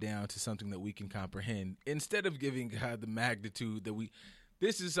God down to something that we can comprehend instead of giving God the magnitude that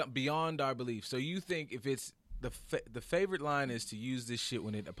this is something beyond our belief. So you think if it's the favorite line is to use this shit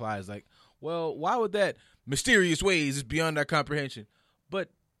when it applies, like, well, why would that mysterious ways is beyond our comprehension? But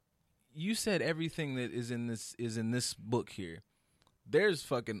you said everything that is in this book here. There's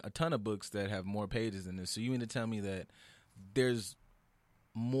fucking a ton of books that have more pages than this. So you mean to tell me that there's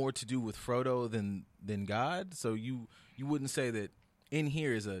more to do with Frodo than God? So you wouldn't say that in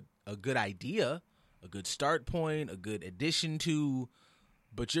here is a good idea, a good start point, a good addition to,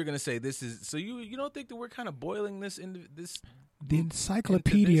 but you're going to say this is, so you don't think that we're kind of boiling this into this? The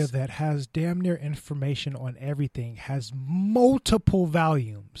encyclopedia that has damn near information on everything has multiple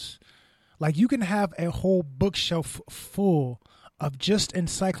volumes. Like you can have a whole bookshelf full of just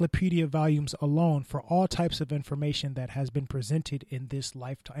encyclopedia volumes alone for all types of information that has been presented in this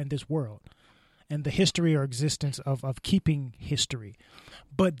lifetime, in this world, and the history or existence of keeping history.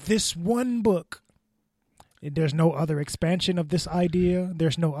 But this one book, there's no other expansion of this idea.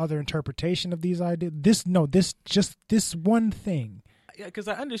 There's no other interpretation of these ideas. This one thing. Yeah, because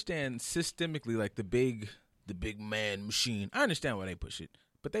I understand systemically, like the big man machine. I understand why they push it.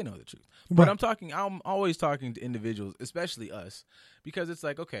 but they know the truth. Right. But I'm always talking to individuals, especially us, because it's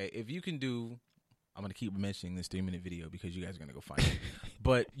like, okay, if you can do, I'm going to keep mentioning this 3-minute video because you guys are going to go find it.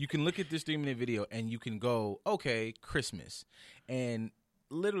 But you can look at this 3-minute video and you can go, okay, Christmas. And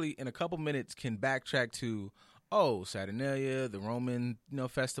literally in a couple minutes can backtrack to, oh, Saturnalia, the Roman,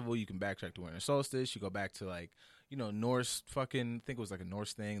 festival. You can backtrack to winter solstice. You go back to like, Norse fucking, I think it was like a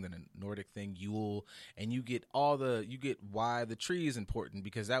Norse thing, then a Nordic thing, Yule, and you get why the tree is important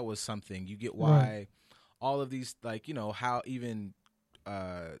because that was something. You get why all of these, like, how even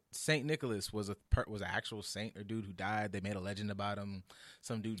Saint Nicholas was an actual saint or dude who died. They made a legend about him.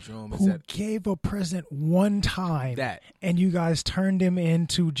 Some dude drew him. Who gave a present one time. That. And you guys turned him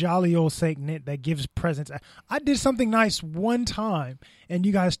into jolly old Saint Nick that gives presents. I did something nice one time, and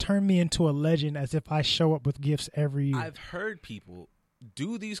you guys turned me into a legend as if I show up with gifts every year. I've heard people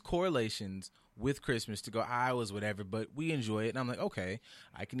do these correlations with Christmas to go, I was whatever, but we enjoy it. And I'm like, okay,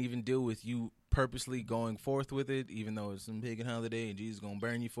 I can even deal with you purposely going forth with it, even though it's some pagan holiday and Jesus gonna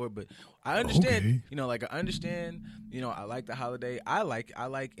burn you for it. But I understand, I understand, I like the holiday. I like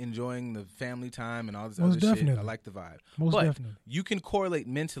enjoying the family time and all this other shit. I like the vibe. But definitely. You can correlate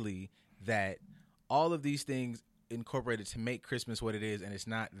mentally that all of these things incorporated to make Christmas what it is, and it's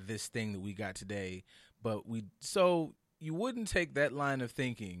not this thing that we got today. But so you wouldn't take that line of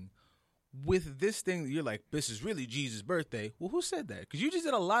thinking with this thing that you're like, this is really Jesus' birthday. Well, who said that? Because you just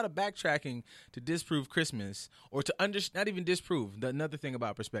did a lot of backtracking to disprove Christmas, or to not even disprove. Another thing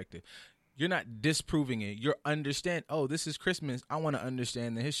about perspective, you're not disproving it. You're understand. Oh, this is Christmas. I want to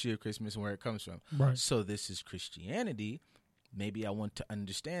understand the history of Christmas and where it comes from. Right. So this is Christianity. Maybe I want to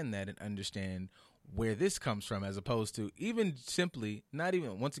understand that and understand where this comes from, as opposed to even simply not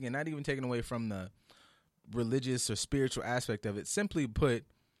even taking away from the religious or spiritual aspect of it. Simply put,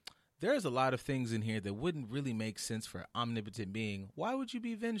 there's a lot of things in here that wouldn't really make sense for an omnipotent being. Why would you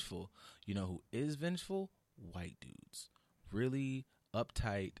be vengeful? You know who is vengeful? White dudes. Really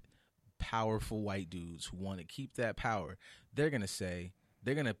uptight, powerful white dudes who want to keep that power. They're going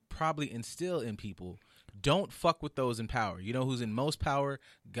to probably instill in people, don't fuck with those in power. You know who's in most power?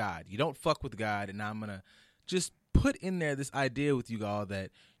 God. You don't fuck with God. And I'm going to just put in there this idea with you all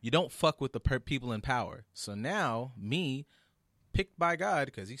that you don't fuck with the people in power. So now, me, picked by God,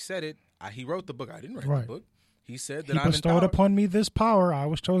 because he said it. He wrote the book. I didn't write the book. He said that he bestowed upon me this power. I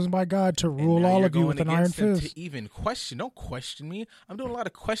was chosen by God to rule all of you with an iron fist. To even don't question me. I'm doing a lot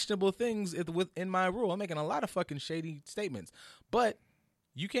of questionable things within my rule. I'm making a lot of fucking shady statements. But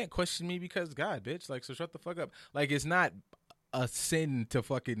you can't question me because God, bitch. Like, so shut the fuck up. Like, it's not a sin to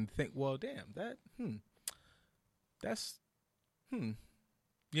fucking think, well, damn,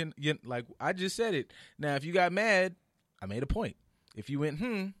 like, I just said it. Now, if you got mad, I made a point. If you went,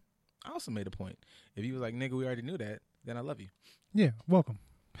 I also made a point. If you was like, nigga, we already knew that, then I love you. Yeah, welcome.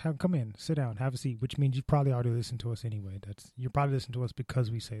 Come in, sit down, have a seat, which means you probably already listened to us anyway. You're probably listening to us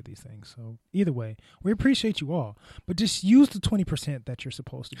because we say these things. So either way, we appreciate you all, but just use the 20% that you're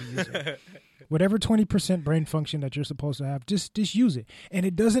supposed to be using. Whatever 20% brain function that you're supposed to have, just use it. And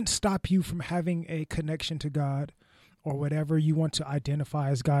it doesn't stop you from having a connection to God or whatever you want to identify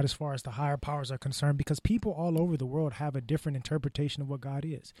as God as far as the higher powers are concerned, because people all over the world have a different interpretation of what God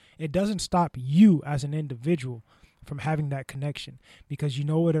is. It doesn't stop you as an individual from having that connection, because you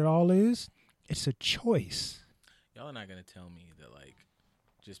know what it all is? It's a choice. Y'all are not going to tell me that, like,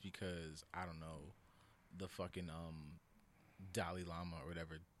 just because, I don't know, the fucking Dalai Lama or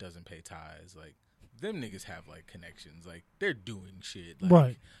whatever doesn't pay tithes, like, them niggas have, like, connections. Like, they're doing shit. Like,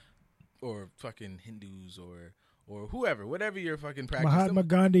 right. Or fucking Hindus or whoever, whatever your fucking practice. Mahatma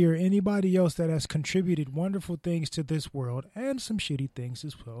Gandhi or anybody else that has contributed wonderful things to this world, and some shitty things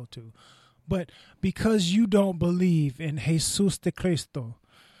as well too. But because you don't believe in Jesus de Cristo,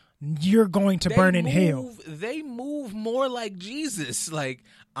 you're going to burn in hell. They move more like Jesus. Like,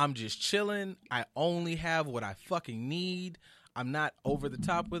 I'm just chilling. I only have what I fucking need. I'm not over the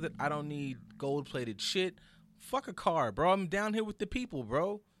top with it. I don't need gold-plated shit. Fuck a car, bro. I'm down here with the people,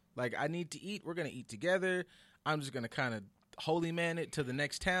 bro. Like, I need to eat. We're going to eat together. I'm just going to kind of holy man it to the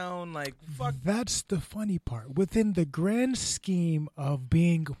next town. Like, fuck. That's the funny part. Within the grand scheme of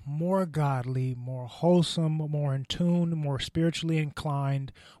being more godly, more wholesome, more in tune, more spiritually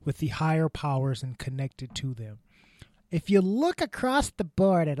inclined with the higher powers and connected to them. If you look across the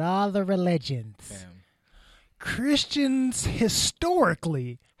board at all the religions, Christians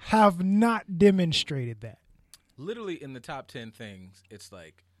historically have not demonstrated that. Literally in the top 10 things, it's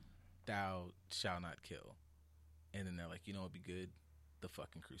like, thou shalt not kill. And then they're like, you know what'd be good? The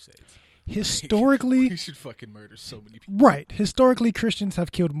fucking Crusades. Historically, we should fucking murder so many people. Right. Historically, Christians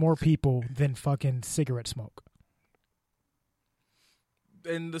have killed more people than fucking cigarette smoke.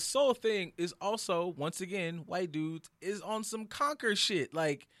 the soul thing is also, once again, white dudes is on some conquer shit.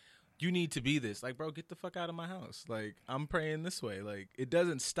 Like, you need to be this. Like, bro, get the fuck out of my house. Like, I'm praying this way. Like, it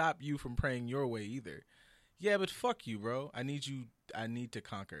doesn't stop you from praying your way either. Yeah, but fuck you, bro. I need to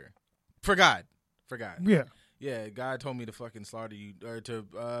conquer. For God. Yeah. Yeah, God told me to fucking slaughter you, or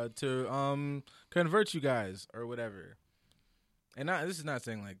to convert you guys, or whatever. And this is not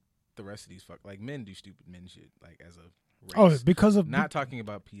saying, like, the rest of these like, men do stupid men shit, like, as a race. Oh, because of not talking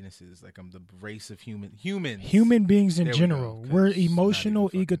about penises, like, I'm the race of humans. Human beings in general. We're emotional,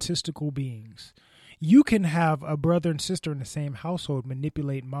 egotistical beings. You can have a brother and sister in the same household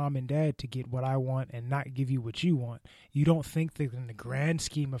manipulate mom and dad to get what I want and not give you what you want. You don't think that in the grand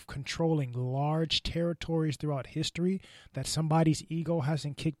scheme of controlling large territories throughout history that somebody's ego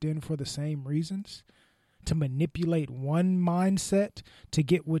hasn't kicked in for the same reasons? To manipulate one mindset to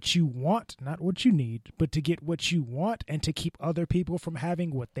get what you want, not what you need, but to get what you want and to keep other people from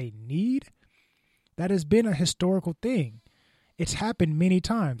having what they need? That has been a historical thing. It's happened many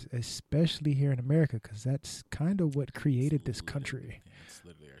times, especially here in America, because that's kind of what created this country. Yeah, it's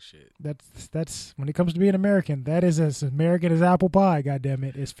literally our shit. That's when it comes to being American, that is as American as apple pie,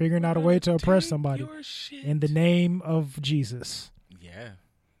 goddammit. It's figuring out a way to oppress somebody in the name of Jesus. Yeah.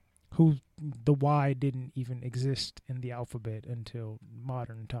 Who the Y didn't even exist in the alphabet until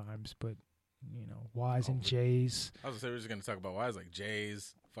modern times, but you know, Y's and J's. I was gonna say we're just gonna talk about Y's, like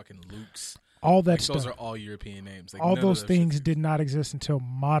J's, fucking Luke's, all that like, stuff. Those are all European names. Like, all those things did not exist until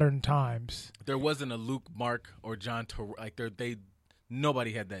modern times. There wasn't a Luke, Mark, or John.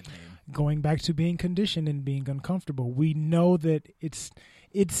 Nobody had that name. Going back to being conditioned and being uncomfortable, we know that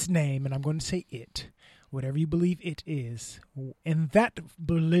its name, and I'm going to say it. Whatever you believe it is, in that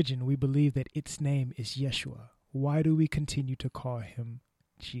religion, we believe that its name is Yeshua. Why do we continue to call him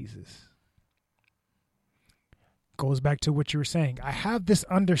Jesus? Goes back to what you were saying. I have this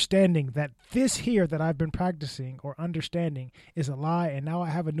understanding that this here that I've been practicing or understanding is a lie, and now I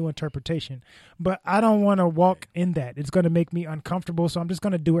have a new interpretation. But I don't want to walk in that. It's going to make me uncomfortable, so I'm just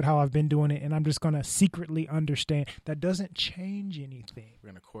going to do it how I've been doing it, and I'm just going to secretly understand. That doesn't change anything. We're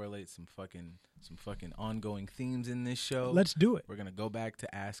going to correlate some fucking ongoing themes in this show. Let's do it. We're going to go back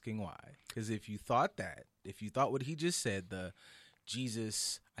to asking why. Because if you thought what he just said, the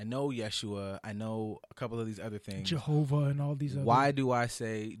Jesus, I know Yeshua, I know a couple of these other things, Jehovah and all these other. Why do I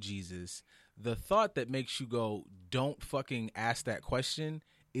say Jesus? The thought that makes you go, don't fucking ask that question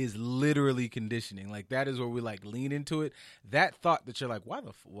is literally conditioning. Like, that is where we like lean into it. That thought that you're like, why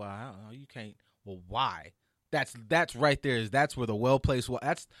the well, I don't know, you can't. Well, why? That's right there. That's where the well-placed. Well,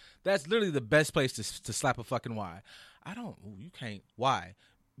 that's literally the best place to slap a fucking why. You can't. Why?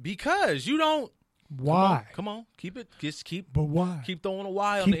 Because you don't. Why? Come on. Keep it. Just keep. But why? Keep throwing a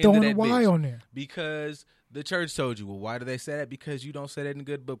Y on keep the end of that throwing a Y on there. Because the church told you. Well, why do they say that? Because you don't say that in the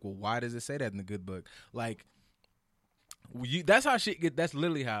good book. Well, why does it say that in the good book? Like, that's how shit get. That's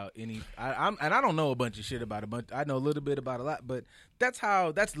literally how any. And I don't know a bunch of shit about a bunch. I know a little bit about a lot, but that's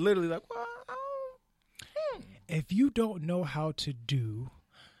literally like. Well, if you don't know how to do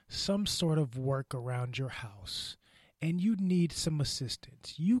some sort of work around your house and you need some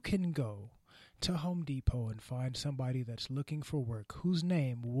assistance, you can go to Home Depot and find somebody that's looking for work whose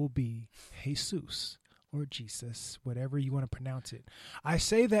name will be Jesus or Jesus, whatever you want to pronounce it. I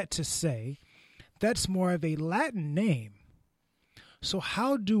say that to say that's more of a Latin name. So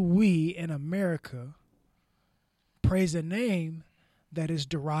how do we in America praise a name that is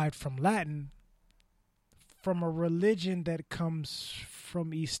derived from Latin, from a religion that comes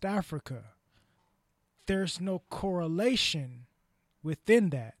from East Africa? There's no correlation within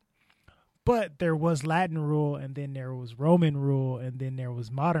that. But there was Latin rule, and then there was Roman rule, and then there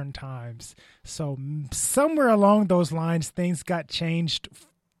was modern times. So somewhere along those lines, things got changed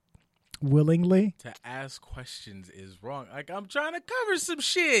willingly. To ask questions is wrong. Like, I'm trying to cover some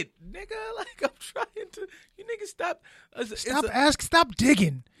shit, nigga. Like, I'm trying to. You niggas stop. Stop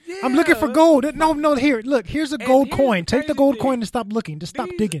digging. Yeah. I'm looking for gold. No, here. Look, here's a gold coin. Take the gold coin and stop looking. Just stop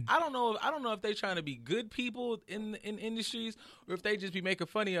digging. I don't know if they trying to be good people in industries or if they just be making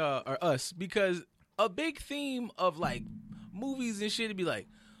funny or us, because a big theme of like movies and shit would be like,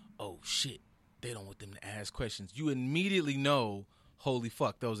 oh shit, they don't want them to ask questions. You immediately know, holy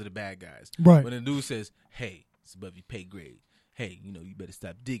fuck, those are the bad guys. Right. When the dude says, hey, it's above your pay grade. Hey, you better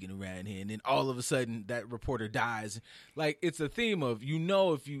stop digging around here. And then all of a sudden, that reporter dies. Like, it's a theme of,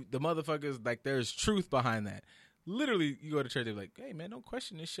 the motherfuckers, like, there's truth behind that. Literally, you go to church, they're like, hey, man, don't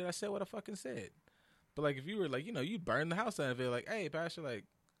question this shit. I said what I fucking said. But, like, if you were, like, you'd burn the house down if they're like, hey, pastor, like,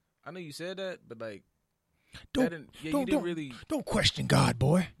 I know you said that, but, like, don't question God,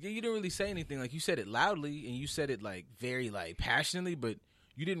 boy. Yeah, you didn't really say anything. Like, you said it loudly, and you said it, like, very, like, passionately, but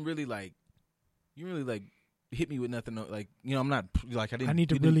you didn't really like hit me with nothing. Like, you know, I'm not like, I need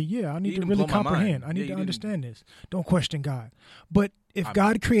to really comprehend. I need to understand this. Don't question God. But if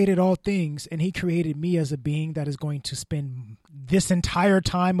God created all things and he created me as a being that is going to spend this entire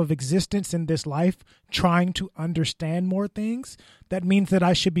time of existence in this life trying to understand more things, that means that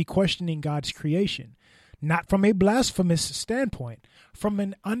I should be questioning God's creation. Not from a blasphemous standpoint, from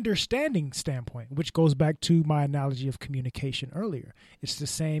an understanding standpoint, which goes back to my analogy of communication earlier. It's the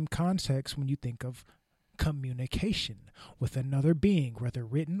same context when you think of communication with another being, whether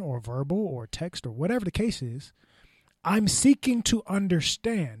written or verbal or text or whatever the case is. I'm seeking to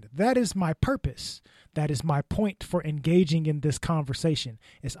understand. That is my purpose. That is my point for engaging in this conversation,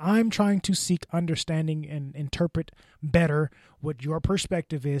 is I'm trying to seek understanding and interpret better what your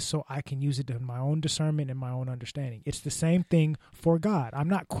perspective is so I can use it in my own discernment and my own understanding. It's the same thing for God. I'm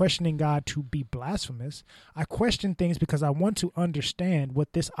not questioning God to be blasphemous. I question things because I want to understand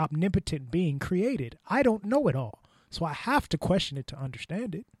what this omnipotent being created. I don't know it all, so I have to question it to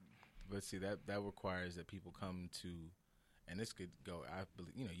understand it. But see, that requires that people come to, and this could go, I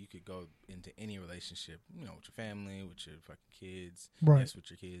believe, you know, you could go into any relationship, you know, with your family, with your fucking kids, right? Yes,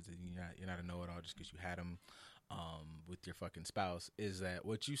 with your kids, and you're not a know-it-all just because you had them. With your fucking spouse, is that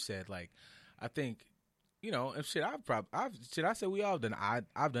what you said? Like, I think, you know, if shit, I said we all done.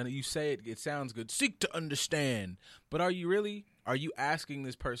 I've done it. You say it sounds good. Seek to understand, but are you asking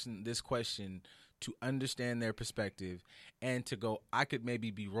this person this question to understand their perspective and to go, I could maybe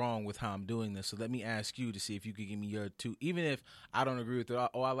be wrong with how I'm doing this, so let me ask you to see if you could give me your two, even if I don't agree with it.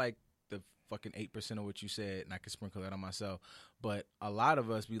 Oh, I like the fucking 8% of what you said, and I could sprinkle that on myself. But a lot of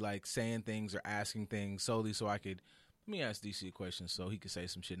us be like saying things or asking things solely so let me ask DC a question so he could say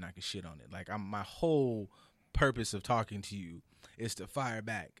some shit and I could shit on it. Like, my whole purpose of talking to you is to fire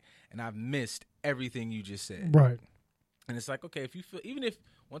back, and I've missed everything you just said. Right. And it's like, okay, if you feel, even if,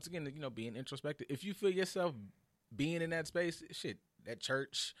 once again, you know, being introspective, if you feel yourself being in that space, shit, that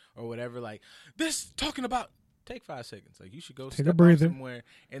church or whatever, like, this talking about, take 5 seconds. Like, you should go take a breather somewhere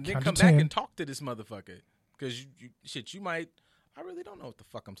and then come back and talk to this motherfucker. Because you might, I really don't know what the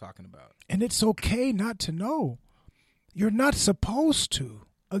fuck I'm talking about. And it's okay not to know. You're not supposed to.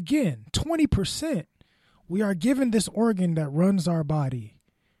 Again, 20%. We are given this organ that runs our body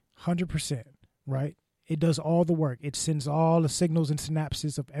 100%, right? It does all the work. It sends all the signals and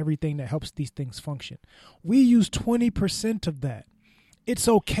synapses of everything that helps these things function. We use 20% of that. It's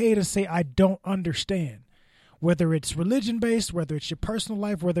okay to say, I don't understand. Whether it's religion-based, whether it's your personal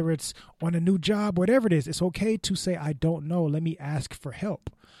life, whether it's on a new job, whatever it is, it's okay to say, I don't know. Let me ask for help.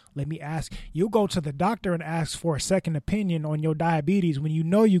 Let me ask. You'll go to the doctor and ask for a second opinion on your diabetes when you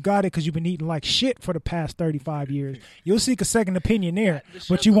know you got it because you've been eating like shit for the past 35 years. You'll seek a second opinion there,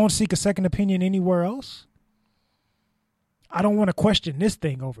 but you won't seek a second opinion anywhere else. I don't want to question this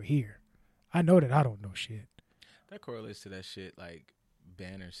thing over here. I know that I don't know shit. That correlates to that shit like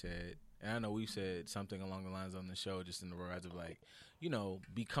Banner said. And I know we said something along the lines on the show, just in the words of like, you know,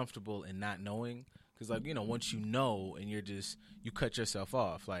 be comfortable in not knowing. Because, like, you know, once you know and you cut yourself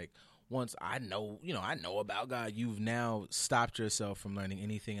off. Like, once I know about God, you've now stopped yourself from learning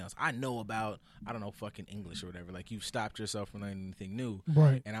anything else. I know about, I don't know, fucking English or whatever. Like, you've stopped yourself from learning anything new.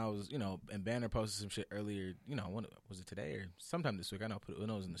 Right. And I was, you know, and Banner posted some shit earlier, you know, was it today or sometime this week? I know, it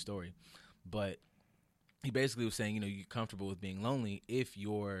was in the story. But he basically was saying, you know, you're comfortable with being lonely if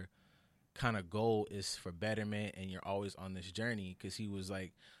your kind of goal is for betterment and you're always on this journey. Because he was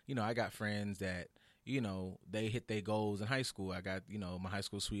like, you know, I got friends that, you know, they hit their goals in high school. I got, you know, my high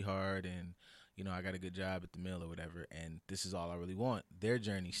school sweetheart and, you know, I got a good job at the mill or whatever. And this is all I really want. Their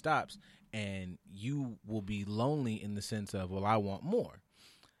journey stops and you will be lonely in the sense of, well, I want more.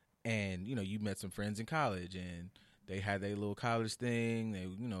 And, you know, you met some friends in college and they had their little college thing. They,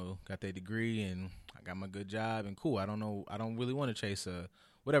 you know, got their degree and I got my good job and cool. I don't really want to chase a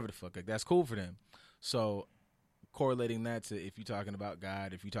whatever the fuck. Like, that's cool for them. So correlating that to if you're talking about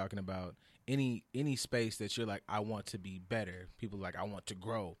God, if you're talking about any space that you're like, I want to be better. People like, I want to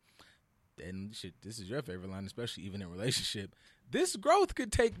grow. And shit, this is your favorite line, especially even in a relationship. This growth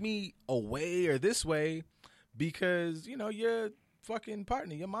could take me away or this way because, you know, your fucking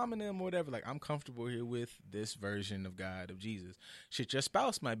partner, your mom and them or whatever, like, I'm comfortable here with this version of God, of Jesus. Shit, your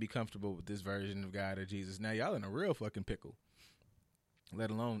spouse might be comfortable with this version of God or Jesus. Now y'all in a real fucking pickle.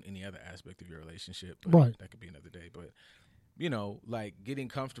 Let alone any other aspect of your relationship. But right. That could be another day. But, you know, like getting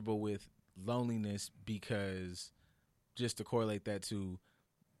comfortable with loneliness because just to correlate that to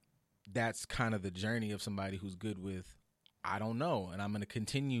that's kind of the journey of somebody who's good with, I don't know. And I'm going to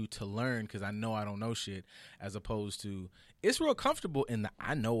continue to learn because I know I don't know shit as opposed to it's real comfortable in the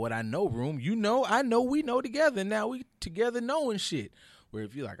I know what I know room. You know, I know we know together. Now we together knowing shit. Where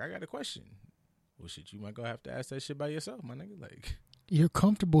if you're like, I got a question, well, shit, you might go have to ask that shit by yourself, my nigga. Like, you're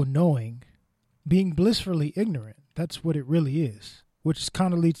comfortable knowing, being blissfully ignorant. That's what it really is. Which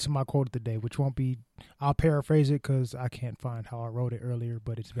kind of leads to my quote of the day, which won't be, I'll paraphrase it because I can't find how I wrote it earlier,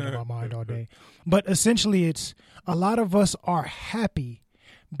 but it's been in my mind all day. But essentially, it's a lot of us are happy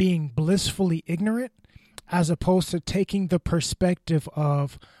being blissfully ignorant as opposed to taking the perspective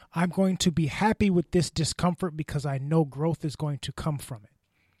of, I'm going to be happy with this discomfort because I know growth is going to come from it.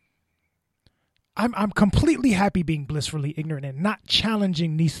 I'm completely happy being blissfully ignorant and not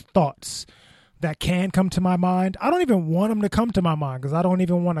challenging these thoughts that can come to my mind. I don't even want them to come to my mind because I don't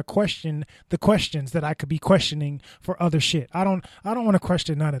even want to question the questions that I could be questioning for other shit. I don't want to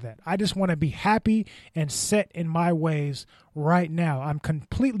question none of that. I just want to be happy and set in my ways right now. I'm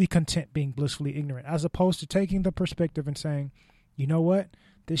completely content being blissfully ignorant as opposed to taking the perspective and saying, you know what?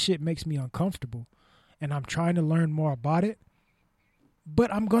 This shit makes me uncomfortable and I'm trying to learn more about it,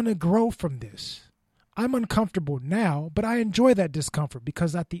 but I'm going to grow from this. I'm uncomfortable now, but I enjoy that discomfort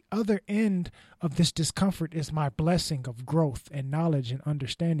because at the other end of this discomfort is my blessing of growth and knowledge and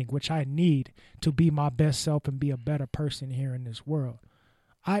understanding, which I need to be my best self and be a better person here in this world.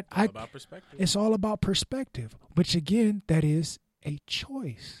 About perspective. It's all about perspective, which again, that is a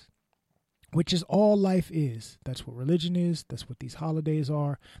choice, which is all life is. That's what religion is. That's what these holidays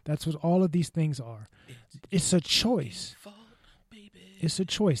are. That's what all of these things are. It's a choice. It's a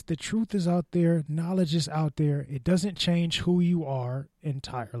choice. The truth is out there. Knowledge is out there. It doesn't change who you are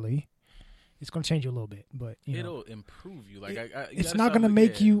entirely. It's going to change you a little bit, but it'll improve you. Like it's not going to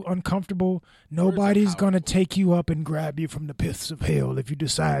make you uncomfortable. Nobody's going to take you up and grab you from the pits of hell if you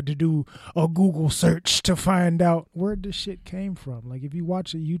decide to do a Google search to find out where this shit came from. Like if you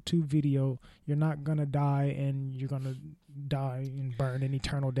watch a YouTube video, you're not going to die and you're going to die and burn in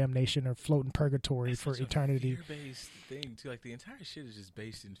eternal damnation or float in purgatory for eternity. Fear-based thing too. Like the entire shit is just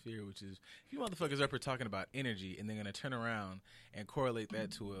based in fear, which is if you motherfuckers up here talking about energy and they're going to turn around and correlate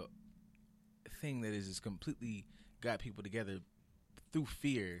that to a thing that is just completely got people together through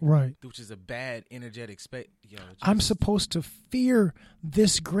fear, right? Which is a bad energetic I'm supposed to fear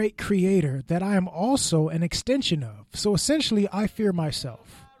this great creator that I am also an extension of. So essentially, I fear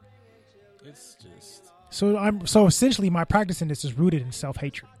myself. It's just so essentially my practice in this is rooted in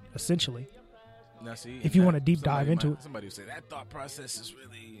self-hatred. Essentially, now see, if you want to deep dive into it, somebody would say that thought process is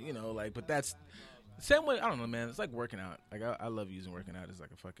really but that's. Same way, I don't know, man. It's like working out. Like I love using working out as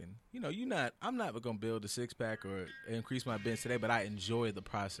like a fucking, I'm not gonna build a 6-pack or increase my bench today, but I enjoy the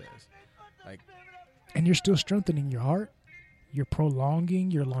process. Like, and you're still strengthening your heart. You're prolonging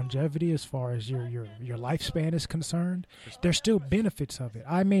your longevity as far as your lifespan is concerned. There's still benefits of it.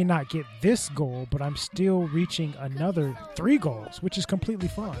 I may not get this goal, but I'm still reaching another 3 goals, which is completely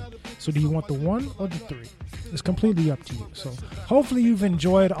fine. So do you want the 1 or the 3? It's completely up to you. So hopefully you've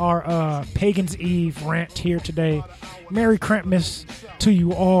enjoyed our Pagan's Eve rant here today. Merry Christmas to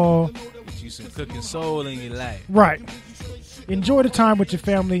you all. Get you some cooking soul in your life. Right. Enjoy the time with your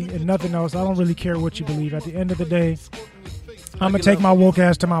family and nothing else. I don't really care what you believe. At the end of the day, I'm going to take my woke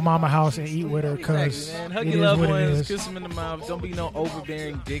ass to my mama house and eat with her because Hug your loved ones, kiss them in the mouth. Don't be no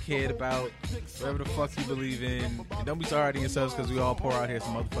overbearing dickhead about whatever the fuck you believe in. And don't be sorry to yourselves because we all pour out here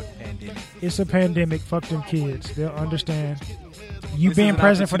some motherfucking pandemic. It's a pandemic. Fuck them kids. They'll understand. You being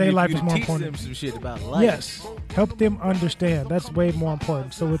present for their life is more important. Them some shit about life. Yes. Help them understand. That's way more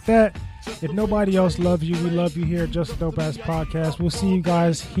important. So with that, if nobody else loves you, we love you here at Just a Dope Ass Podcast. We'll see you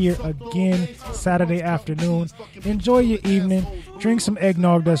guys here again Saturday afternoon. Enjoy your evening. Drink some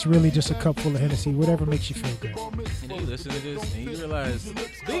eggnog that's really just a cup full of Hennessy, whatever makes you feel good. And you listen to this and you realize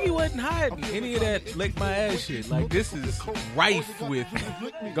Biggie wasn't hiding any of that lick my ass shit. Like, this is rife with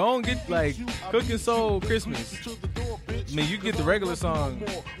go and get like Cooking Soul Christmas. I mean, you get the regular song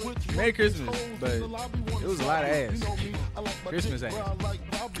Merry Christmas, but it was a lot of ass. Christmas ass.